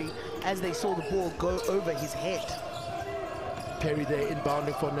on Murray as they saw the ball go over his head. Perry there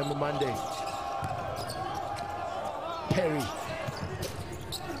inbounding for Nemomande. Perry.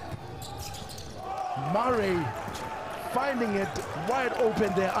 Murray finding it wide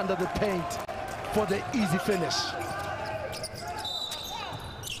open there under the paint for the easy finish.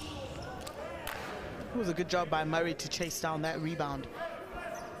 It was a good job by Murray to chase down that rebound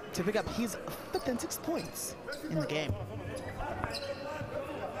to pick up his 5th and 6th points in the game.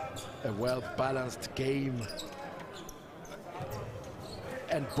 A well-balanced game,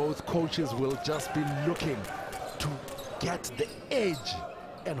 and both coaches will just be looking to get the edge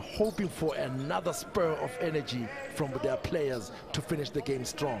and hoping for another spur of energy from their players to finish the game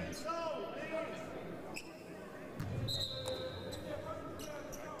strong.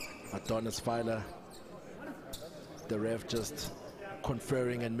 Adonis Filer, the ref just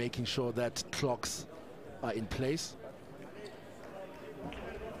conferring and making sure that clocks are in place.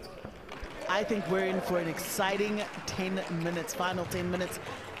 I think we're in for an exciting 10 minutes, final 10 minutes,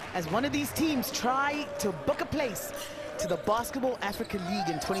 as one of these teams try to book a place to the Basketball Africa League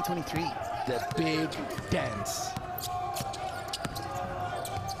in 2023. The big dance.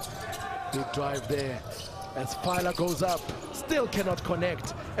 Big drive there as Filer goes up, still cannot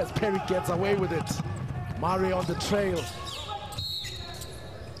connect as Perry gets away with it. Murray on the trail.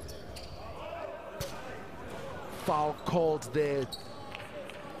 Foul called there.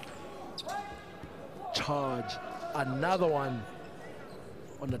 Charge, another one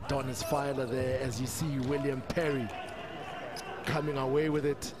on Adonis Filer there, as you see William Perry coming away with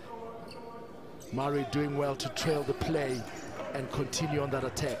it. Murray doing well to trail the play and continue on that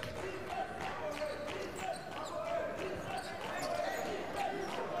attack.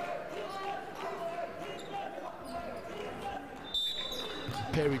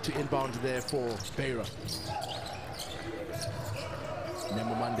 Perry to inbound there for Beira.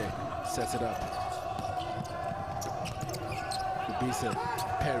 Nemomande sets it up. Ubise,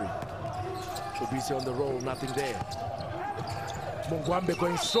 Perry. Ubise on the roll, nothing there. Mungwambe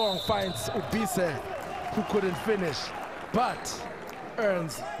going strong, finds Ubise, who couldn't finish, but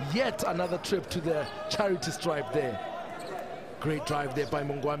earns yet another trip to the charity stripe there. Great drive there by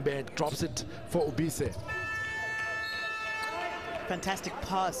Mungwambe, drops it for Ubise. Fantastic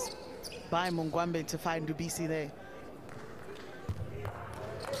pass by Mungwambe to find Ubise there.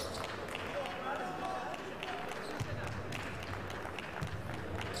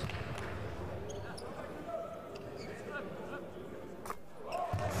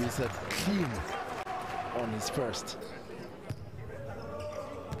 Ubise clean on his first.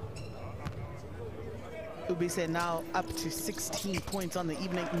 Ubise now up to 16 points on the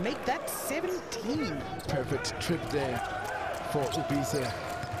evening. Make that 17. Perfect trip there for Ubise.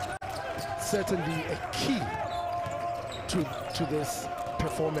 Certainly a key to this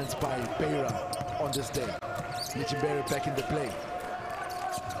performance by Beira on this day. Nichimbere back in the play.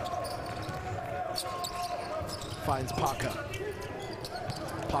 Finds Parker.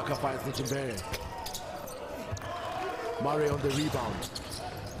 Parker finds Nichimbere. Murray on the rebound.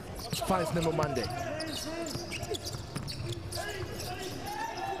 Finds Nemomande.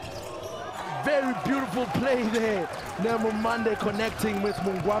 Very beautiful play there. Nemomande connecting with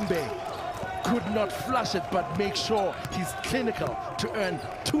Mungwambe. Could not flush it, but make sure he's clinical to earn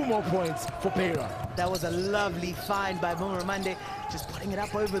 2 more points for Beira. That was a lovely find by Mungwambe, just putting it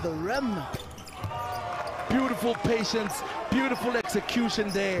up over the rim. Beautiful patience, beautiful execution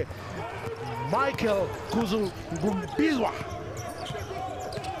there. Michael Kuzugumbizwa.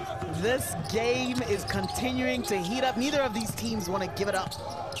 This game is continuing to heat up. Neither of these teams want to give it up.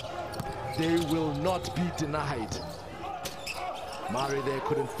 They will not be denied. Murray there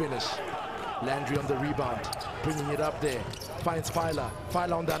couldn't finish. Landry on the rebound, bringing it up there. Finds Filer.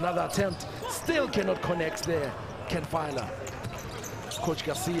 Filer on another attempt. Still cannot connect there. Ken Filer. Coach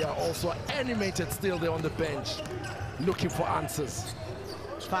Garcia also animated still there on the bench, looking for answers.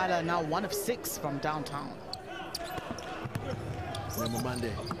 Filer now 1 of 6 from downtown.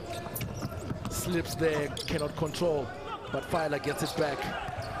 Nemomande slips there, cannot control, but Filer gets it back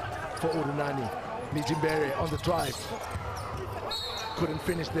for Urunani. Nijimbere on the drive. Couldn't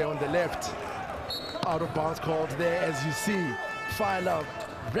finish there on the left. Out of bounds called there, as you see. Filer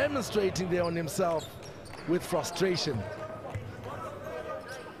demonstrating there on himself with frustration.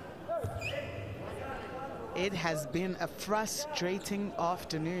 It has been a frustrating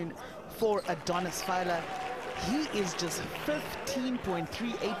afternoon for Adonis Filer. He is just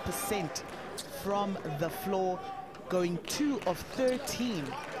 15.38% from the floor, going 2 of 13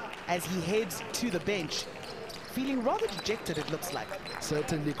 as he heads to the bench. Feeling rather dejected, it looks like.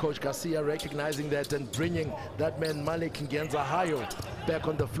 Certainly Coach Garcia recognizing that and bringing that man Malik Ngenzahayo back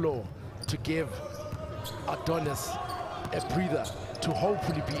on the floor to give Adonis a breather to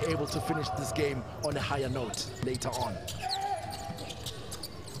hopefully be able to finish this game on a higher note later on.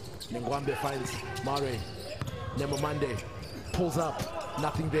 Mungwambe finds Murray. Nemomande pulls up,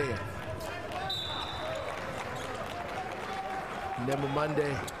 nothing there.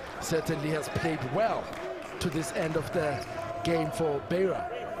 Nemomande certainly has played well to this end of the game for Beira.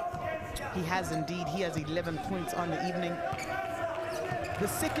 He has indeed. He has 11 points on the evening. The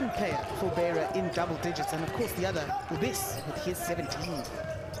second player for Beira in double digits, and of course the other, Ubis, with his 17.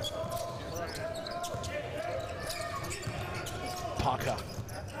 Parker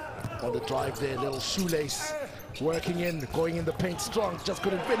on the drive there, little shoelace, working in, going in the paint strong, just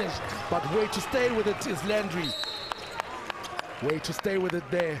couldn't finish, but way to stay with it is Landry. Way to stay with it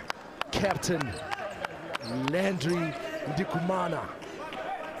there, Captain Landry Ndikumana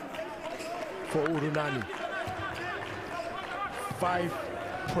for Urunani.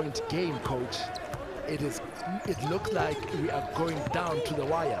 5-point game, coach. It looks like we are going down to the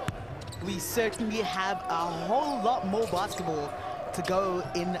wire. We certainly have a whole lot more basketball to go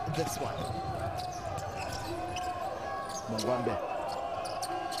in this one. Mungwambe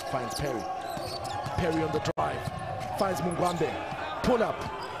finds Perry. Perry on the drive, finds Mungwambe. Pull up,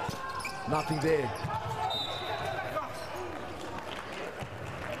 nothing there.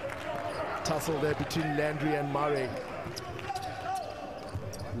 Tussle there between Landry and Murray.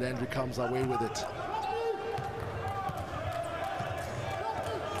 Landry comes away with it.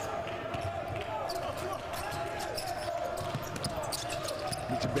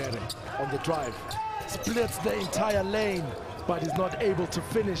 Nichimbere on the drive. Splits the entire lane, but is not able to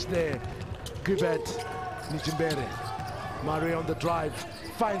finish there. Gibet Nijimbere. Mare on the drive,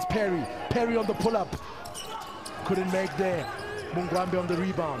 finds Perry. Perry on the pull-up. Couldn't make there. Mungwambe on the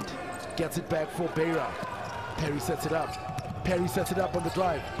rebound. Gets it back for Beira. Perry sets it up. Perry sets it up on the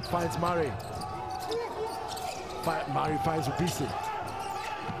drive. Finds Mare. Mare finds Ubisi.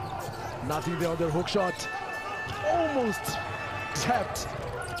 Nothing there on the hook shot. Almost tapped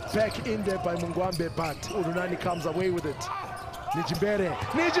back in there by Mungwambe, but Urunani comes away with it. Nijimbere.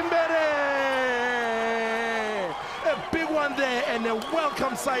 Nijimbere! A big one there and a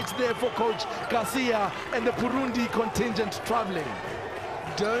welcome sight there for Coach Garcia and the Burundi contingent traveling.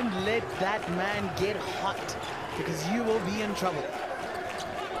 Don't let that man get hot, because you will be in trouble.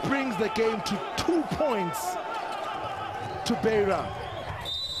 Brings the game to 2 points to Beira.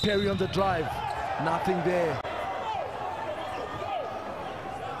 Perry on the drive. Nothing there.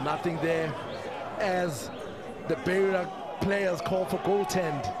 Nothing there as the Beira players call for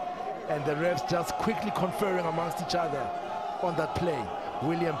goaltend, and the refs just quickly conferring amongst each other on that play.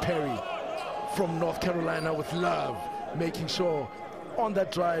 William Perry from North Carolina with love, making sure on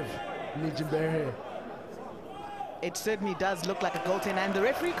that drive, Nijimbere. It certainly does look like a goaltend, and the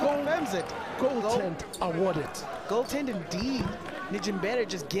referee confirms it. Goaltend awarded. Goaltend indeed. Nijimbere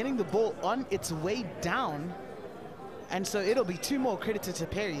just getting the ball on its way down, and so it'll be 2 more credited to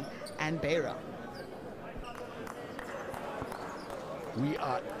Perry and Beira. We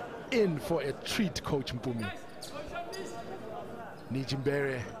are in for a treat, Coach Mpumi.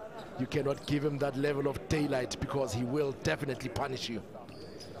 Nijimbere, you cannot give him that level of daylight because he will definitely punish you.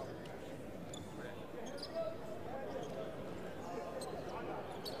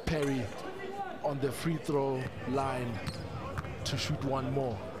 Perry on the free throw line to shoot one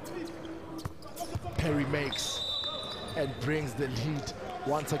more. Perry makes and brings the lead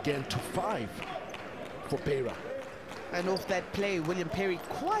once again to 5 for Beira. And off that play, William Perry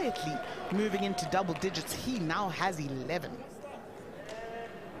quietly moving into double digits. He now has 11.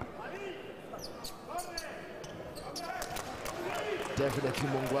 Definitely,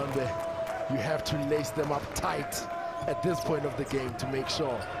 Mungwambe, you have to lace them up tight at this point of the game to make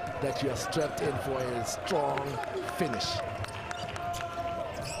sure that you are strapped in for a strong finish.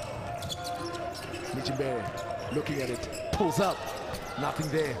 Nijimbere looking at it, pulls up, nothing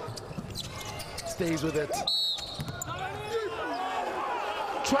there, stays with it.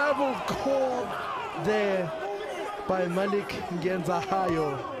 Travel call there by Malik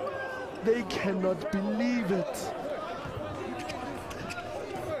Ngenzahayo. They cannot believe it.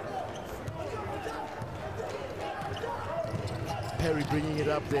 Perry bringing it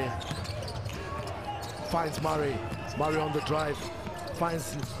up there. Finds Murray. Murray on the drive.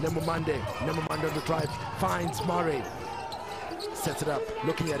 Finds Nemomande. Nemomande on the drive. Finds Murray. Sets it up.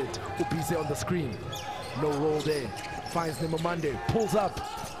 Looking at it. Ubise on the screen. No roll there. Finds Nemomande. Pulls up.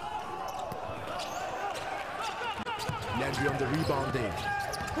 Landry on the rebound there.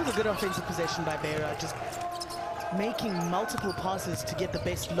 It was a good offensive possession by Beira. Just making multiple passes to get the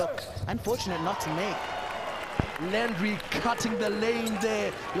best look. Unfortunate not to make. Landry cutting the lane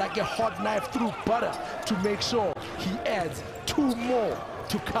there like a hot knife through butter to make sure he adds 2 more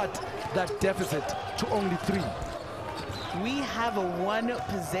to cut that deficit to only 3. We have a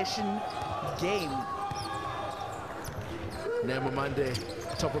 1-possession game.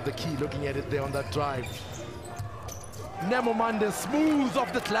 Nemomande, top of the key, looking at it there on that drive. Nemomande smooth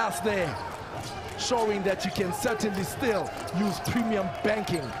off the glass there, showing that you can certainly still use premium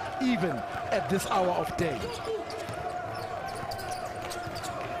banking even at this hour of day.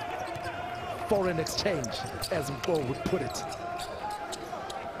 Foreign exchange, as Mpo would put it.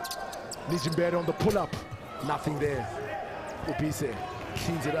 Nijimbere on the pull-up, nothing there. Ubise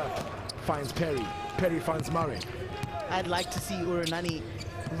cleans it up, finds Perry. Perry finds Murray. I'd like to see Urunani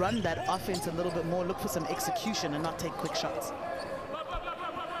run that offense a little bit more, look for some execution and not take quick shots.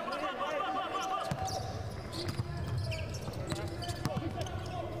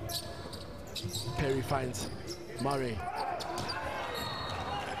 Perry finds Murray.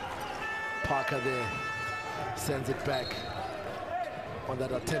 Parker there sends it back on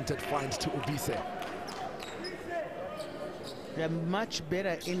that attempted find to Ubise. A much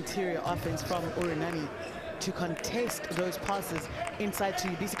better interior offense from Urunani to contest those passes inside to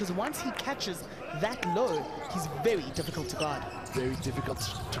Ubise, because once he catches that low, he's very difficult to guard. Very difficult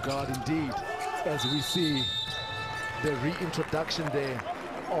to guard indeed, as we see the reintroduction there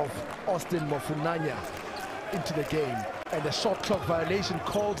of Austin Mofunanya into the game, and a shot clock violation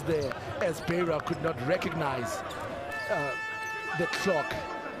called there as Beira could not recognize the clock.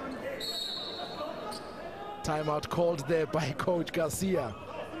 Timeout called there by Coach Garcia.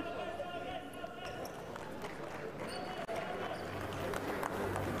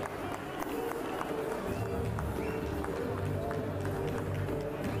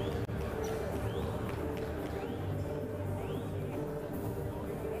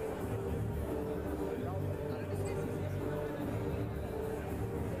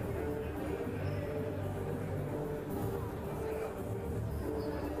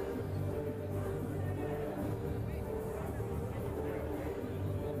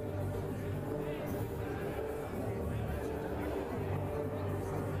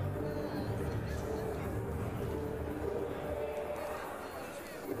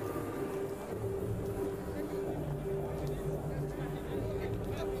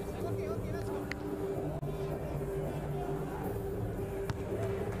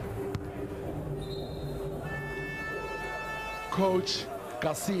 Coach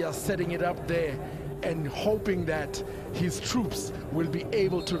Garcia setting it up there and hoping that his troops will be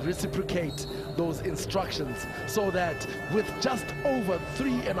able to reciprocate those instructions so that with just over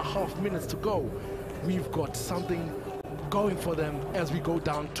 3.5 minutes to go, we've got something going for them as we go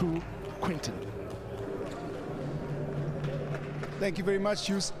down to Quinton. Thank you very much,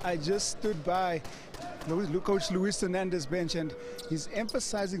 Juice. I just stood by Coach Luis Hernandez's bench, and he's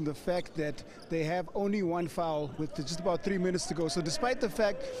emphasizing the fact that they have only one foul with just about 3 minutes to go. So despite the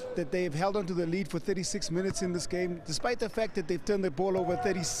fact that they've held onto the lead for 36 minutes in this game, despite the fact that they've turned the ball over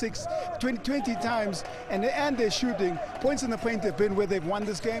 20 times, and they're shooting, points in the paint have been where they've won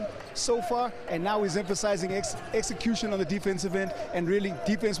this game so far, and now he's emphasizing execution on the defensive end, and really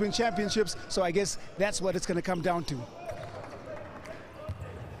defense win championships. So I guess that's what it's going to come down to.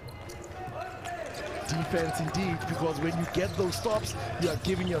 Defense indeed, because when you get those stops, you are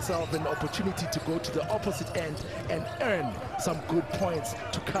giving yourself an opportunity to go to the opposite end and earn some good points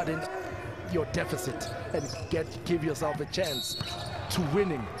to cut in your deficit and give yourself a chance to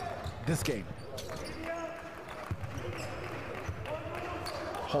winning this game.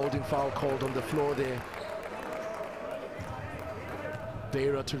 Holding foul called on the floor there.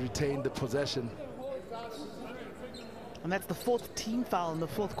 Beira to retain the possession. And that's the 4th team foul in the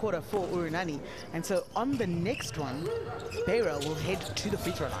 4th quarter for Urunani. And so on the next one, Beira will head to the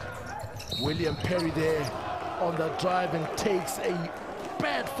free throw line. William Perry there on the drive and takes a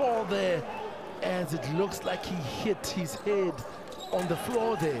bad fall there as it looks like he hit his head on the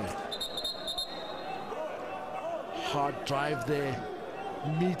floor there. Hard drive there,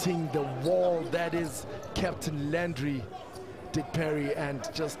 meeting the wall. That is Captain Landry did Perry, and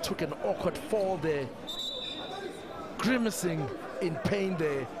just took an awkward fall there, grimacing in pain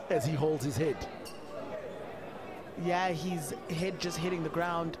there as he holds his head. Yeah, his head just hitting the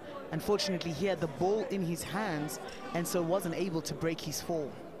ground. Unfortunately, he had the ball in his hands and so wasn't able to break his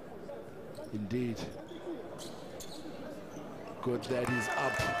fall. Indeed. Good that he's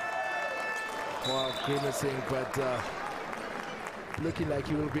up while grimacing, but looking like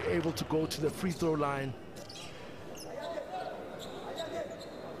he will be able to go to the free throw line.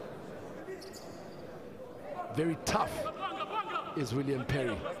 Very tough is William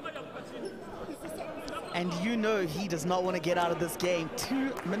Perry. And you know he does not want to get out of this game.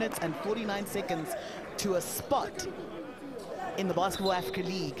 2 minutes and 49 seconds to a spot in the Basketball Africa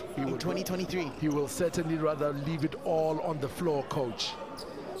League in 2023. He will certainly rather leave it all on the floor, coach.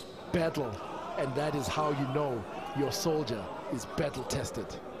 Battle, and that is how you know your soldier is battle tested.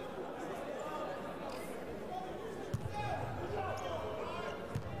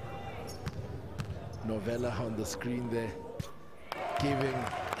 Novella on the screen there, giving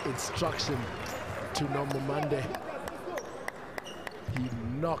instruction to Nomumande. He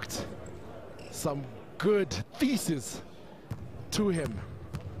knocked some good thesis to him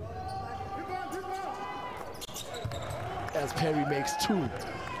as Perry makes 2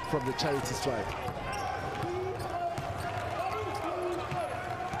 from the charity stripe.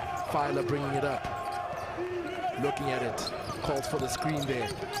 Filer bringing it up, looking at it, calls for the screen there.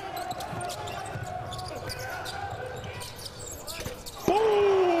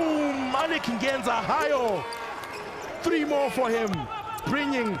 Boom! Malik Ngenza Hayo. 3 more for him,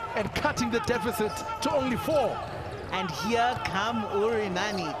 bringing and cutting the deficit to only 4. And here come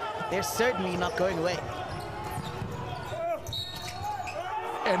Urunani. They're certainly not going away.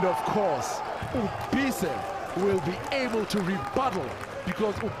 And of course, Ubise will be able to rebuttal,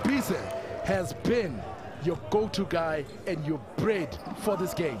 because Ubise has been your go-to guy and your bread for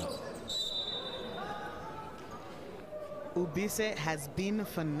this game. Ubise has been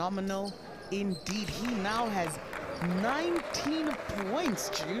phenomenal indeed. He now has 19 points,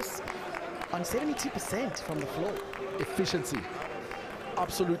 Juice, on 72% from the floor. Efficiency,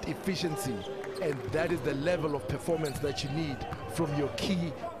 absolute efficiency, and that is the level of performance that you need from your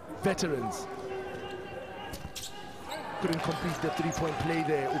key veterans. Couldn't complete the 3-point play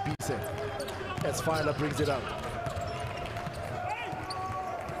there, Ubise, as Filer brings it up.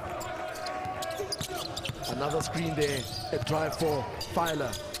 Another screen there, a drive for Filer.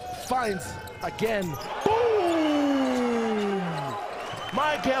 Finds again, boom!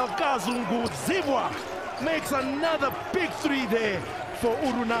 Michael Kazungu Zibwa makes another big 3 there for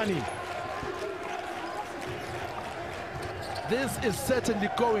Urunani. This is certainly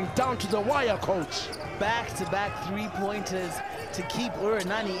going down to the wire, coach. Back-to-back 3-pointers to keep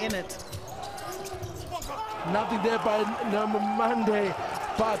Urunani in it. Nothing there by Nomumande,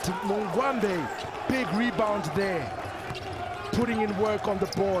 but Mungwambe, big rebound there. Putting in work on the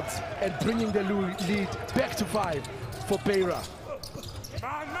boards and bringing the lead back to 5 for Beira.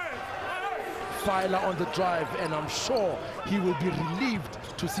 FIBA on the drive, and I'm sure he will be relieved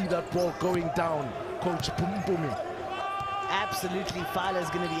to see that ball going down, Coach Mpumi. Absolutely, FIBA is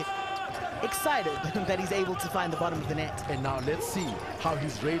going to be excited that he's able to find the bottom of the net. And now let's see how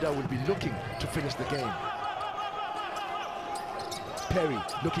his radar will be looking to finish the game. Perry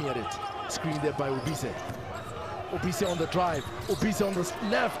looking at it, screened there by Ubise. Ubise on the drive, Ubise on the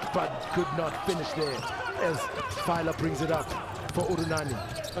left, but could not finish there as FIBA brings it up for Urunani.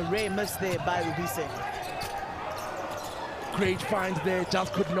 A rare miss there by Ubise. Great find there,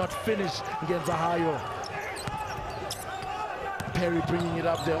 just could not finish against Zahayo. Perry bringing it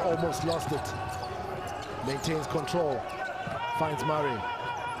up there, almost lost it. Maintains control, finds Murray.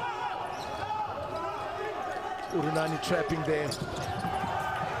 Urunani trapping there.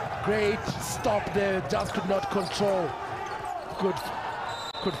 Great stop there, just could not control. Good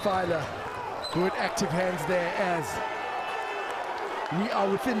FIBA. Good active hands there as we are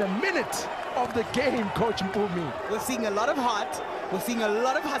within a minute of the game, Coach Mpumi. We're seeing a lot of heart, we're seeing a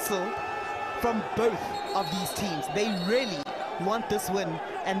lot of hustle from both of these teams. They really want this win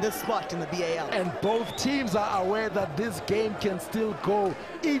and this spot in the B.A.L. And both teams are aware that this game can still go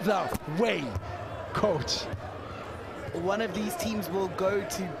either way, Coach. One of these teams will go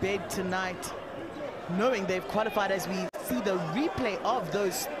to bed tonight knowing they've qualified, as we see the replay of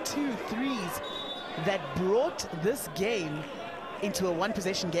those 2 threes that brought this game into a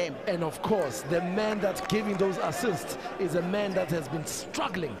one-possession game. And of course, the man that's giving those assists is a man that has been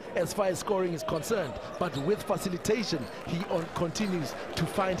struggling as far as scoring is concerned. But with facilitation, he continues to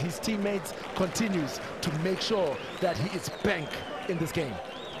find his teammates, continues to make sure that he is bank in this game.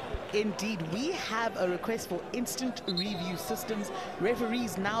 Indeed, we have a request for instant review systems.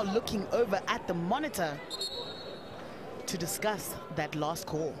 Referees now looking over at the monitor to discuss that last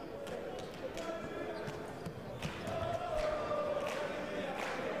call.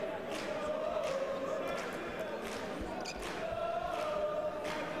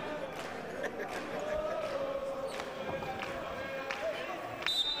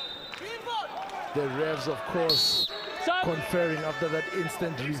 The refs, of course, conferring after that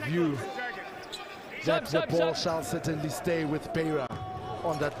instant review that the ball shall certainly stay with Beira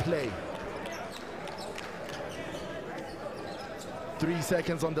on that play. 3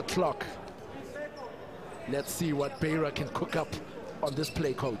 seconds on the clock. Let's see what Beira can cook up on this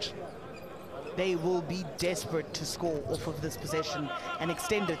play, Coach. They will be desperate to score off of this possession and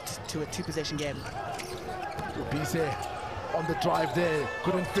extend it to a 2-possession game. Ubise on the drive there,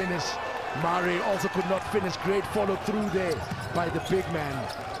 couldn't finish. Murray also could not finish. Great follow through there by the big man,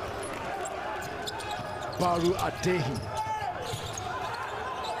 Baru Adehi.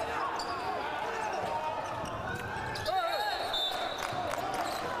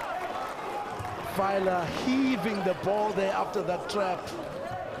 FIBA heaving the ball there after that trap.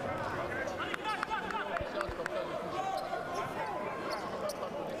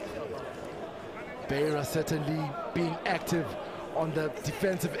 Beira certainly being active on the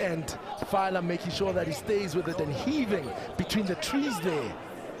defensive end. FIBA making sure that he stays with it and heaving between the trees there.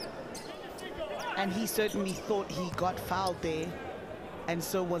 And he certainly thought he got fouled there and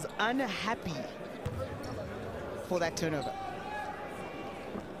so was unhappy for that turnover.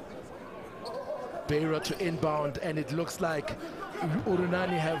 Beira to inbound, and it looks like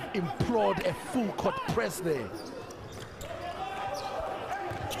Urunani have implored a full court press there.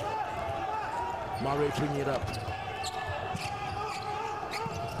 Murray bringing it up.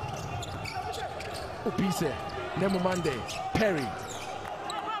 Ubise, Nemumande, Perry.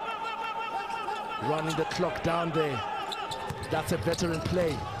 Running the clock down there. That's a veteran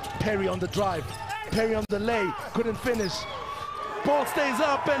play. Perry on the drive. Perry on the lay. Couldn't finish. Ball stays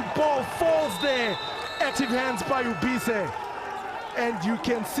up and ball falls there. Active hands by Ubise. And you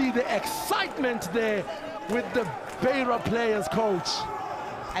can see the excitement there with the Beira players, Coach.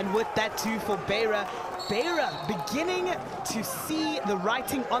 And with that too for Beira, Beira beginning to see the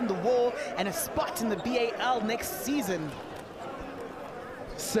writing on the wall and a spot in the B.A.L. next season.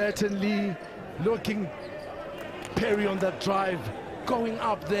 Certainly looking. Perry on that drive, going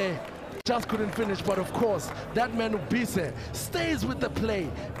up there, just couldn't finish. But of course, that man Ubise stays with the play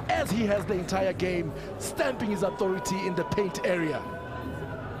as he has the entire game, stamping his authority in the paint area.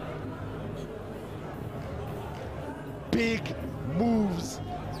 Big moves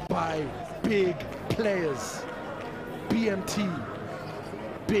by big players. BMT,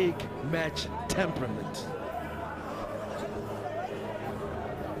 big match temperament.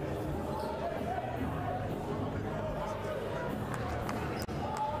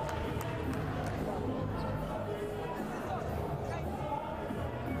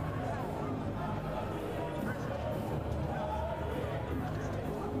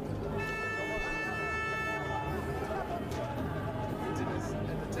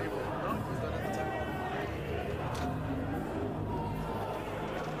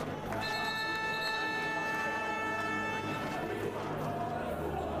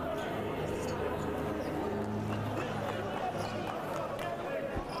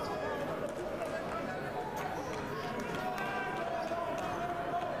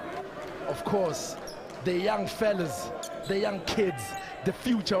 of course, the young fellas, the young kids, the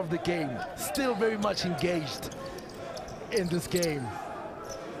future of the game, still very much engaged in this game.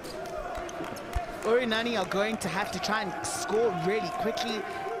 Urunani are going to have to try and score really quickly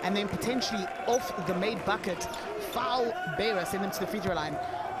and then potentially off the made bucket, foul Beira, send them to the free throw line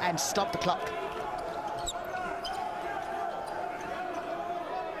and stop the clock.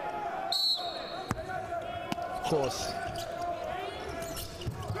 Of course.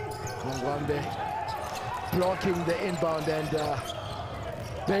 Mwambe blocking the inbound, and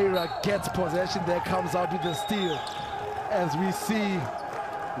Beira gets possession there, comes out with the steal. As we see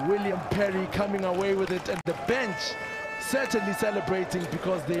William Perry coming away with it, and the bench certainly celebrating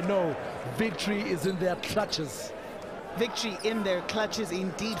because they know victory is in their clutches. Victory in their clutches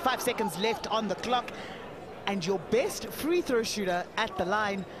indeed. 5 seconds left on the clock, and your best free throw shooter at the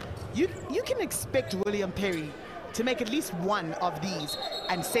line, you can expect William Perry to make at least one of these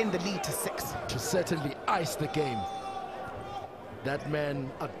and send the lead to 6. To certainly ice the game. That man,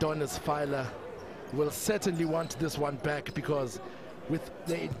 Adonis Filer, will certainly want this one back, because with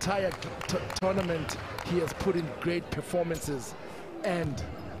the entire tournament, he has put in great performances, and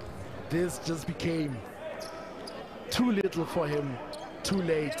this just became too little for him, too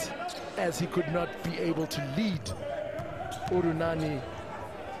late, as he could not be able to lead Urunani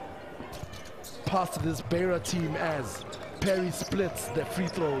past this Beira team, as Perry splits the free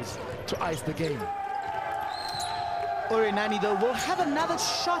throws to ice the game. Urunani, though, will have another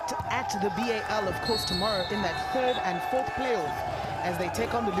shot at the B.A.L, of course, tomorrow in that 3rd and 4th playoff as they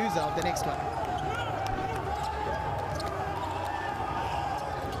take on the loser of the next one.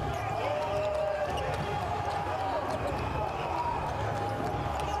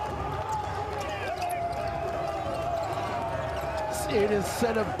 It is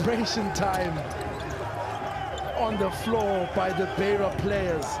celebration time on the floor by the Beira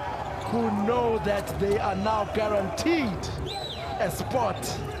players, who know that they are now guaranteed a spot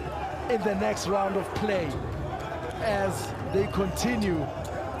in the next round of play as they continue.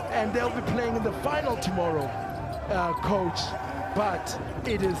 And they'll be playing in the final tomorrow, coach. But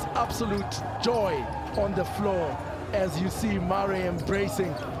it is absolute joy on the floor as you see Mare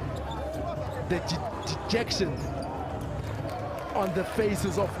embracing the dejection on the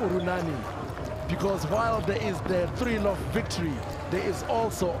faces of Urunani. Because while there is the thrill of victory, there is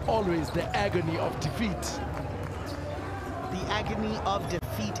also always the agony of defeat. The agony of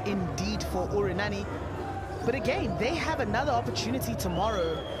defeat indeed for Urunani. But again, they have another opportunity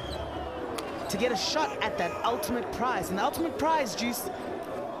tomorrow to get a shot at that ultimate prize. And the ultimate prize, Juice,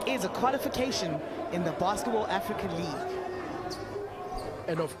 is a qualification in the Basketball Africa League.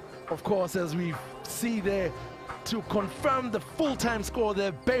 And of course, as we see there, to confirm the full-time score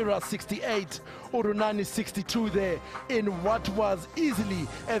there, Beira 68, Urunani 62 there, in what was easily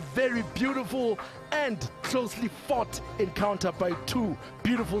a very beautiful and closely fought encounter by two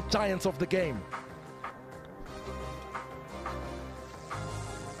beautiful giants of the game.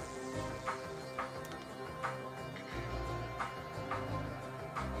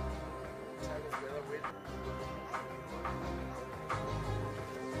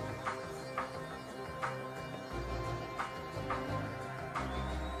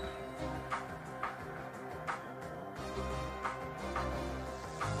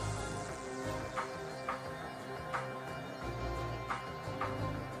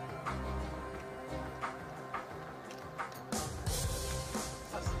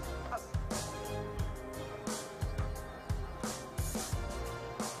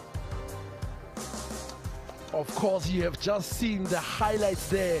 Of course, you have just seen the highlights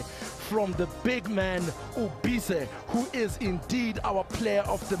there from the big man Ubise, who is indeed our player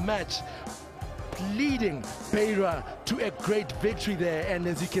of the match, leading Beira to a great victory there. And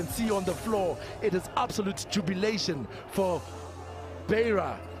as you can see on the floor, it is absolute jubilation for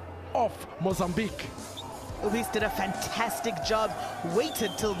Beira of Mozambique. Ubis did a fantastic job,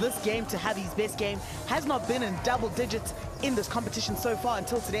 waited till this game to have his best game, has not been in double digits in this competition so far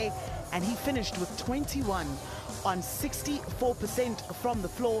until today, and he finished with 21 on 64% from the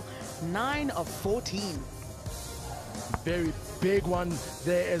floor, 9 of 14. Very big one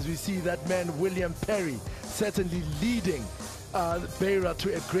there as we see that man William Perry certainly leading Beira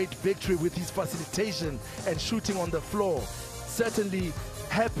to a great victory with his facilitation and shooting on the floor. Certainly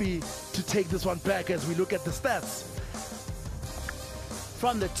happy to take this one back as we look at the stats.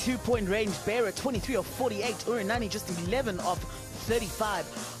 From the 2-point range, Beira 23 of 48, Urunani just 11 of 35.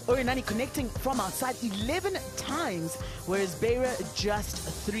 Urunani connecting from outside 11 times, whereas Beira just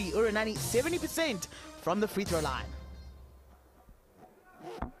 3. Urunani 70% from the free throw line.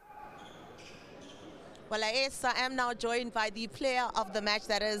 Well, yes, I am now joined by the player of the match,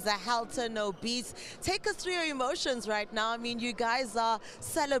 that is Halton Obese. Take us through your emotions right now. I mean, you guys are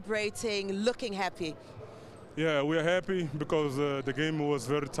celebrating, looking happy. Yeah, we are happy because the game was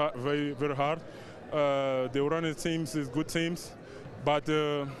very hard. The Urunani teams is good teams, but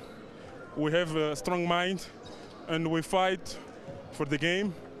we have a strong mind and we fight for the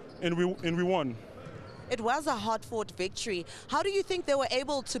game, and we won. It was a hard-fought victory. How do you think they were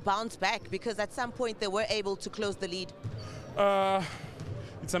able to bounce back? Because at some point they were able to close the lead.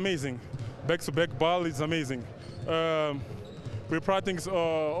 It's amazing. Back-to-back B.A.L is amazing. We're practicing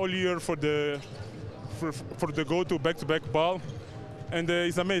all year for the go to back-to-back B.A.L, and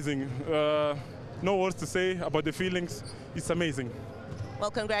it's amazing. No words to say about the feelings. It's amazing.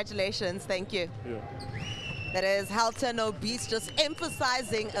 Well, congratulations. Thank you. Yeah. That is Halton Obese, just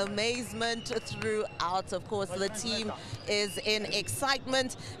emphasizing amazement throughout. Of course, the team is in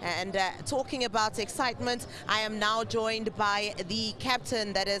excitement. And talking about excitement, I am now joined by the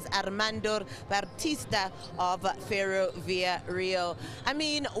captain, that is Armando Baptista of Ferroviario. I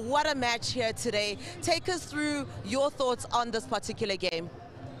mean, what a match here today. Take us through your thoughts on this particular game.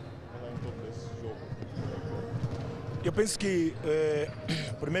 Eu penso que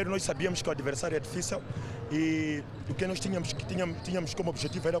primeiro nós sabíamos que o adversário é difícil e o que nós tínhamos como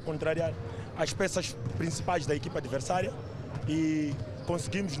objetivo era contrariar as peças principais da equipa adversária e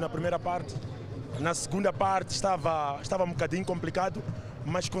conseguimos na primeira parte. Na segunda parte estava um bocadinho complicado,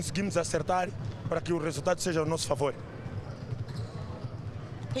 mas conseguimos acertar para que o resultado seja ao nosso favor.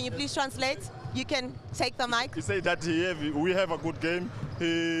 Can you please translate? You can take the mic. He said that we have a good game.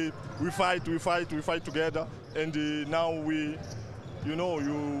 We fight together, and now we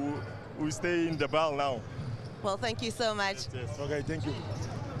stay in the B.A.L now. Well, thank you so much. Yes. Okay, thank you.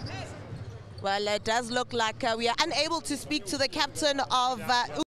 Well, it does look like we are unable to speak to the captain of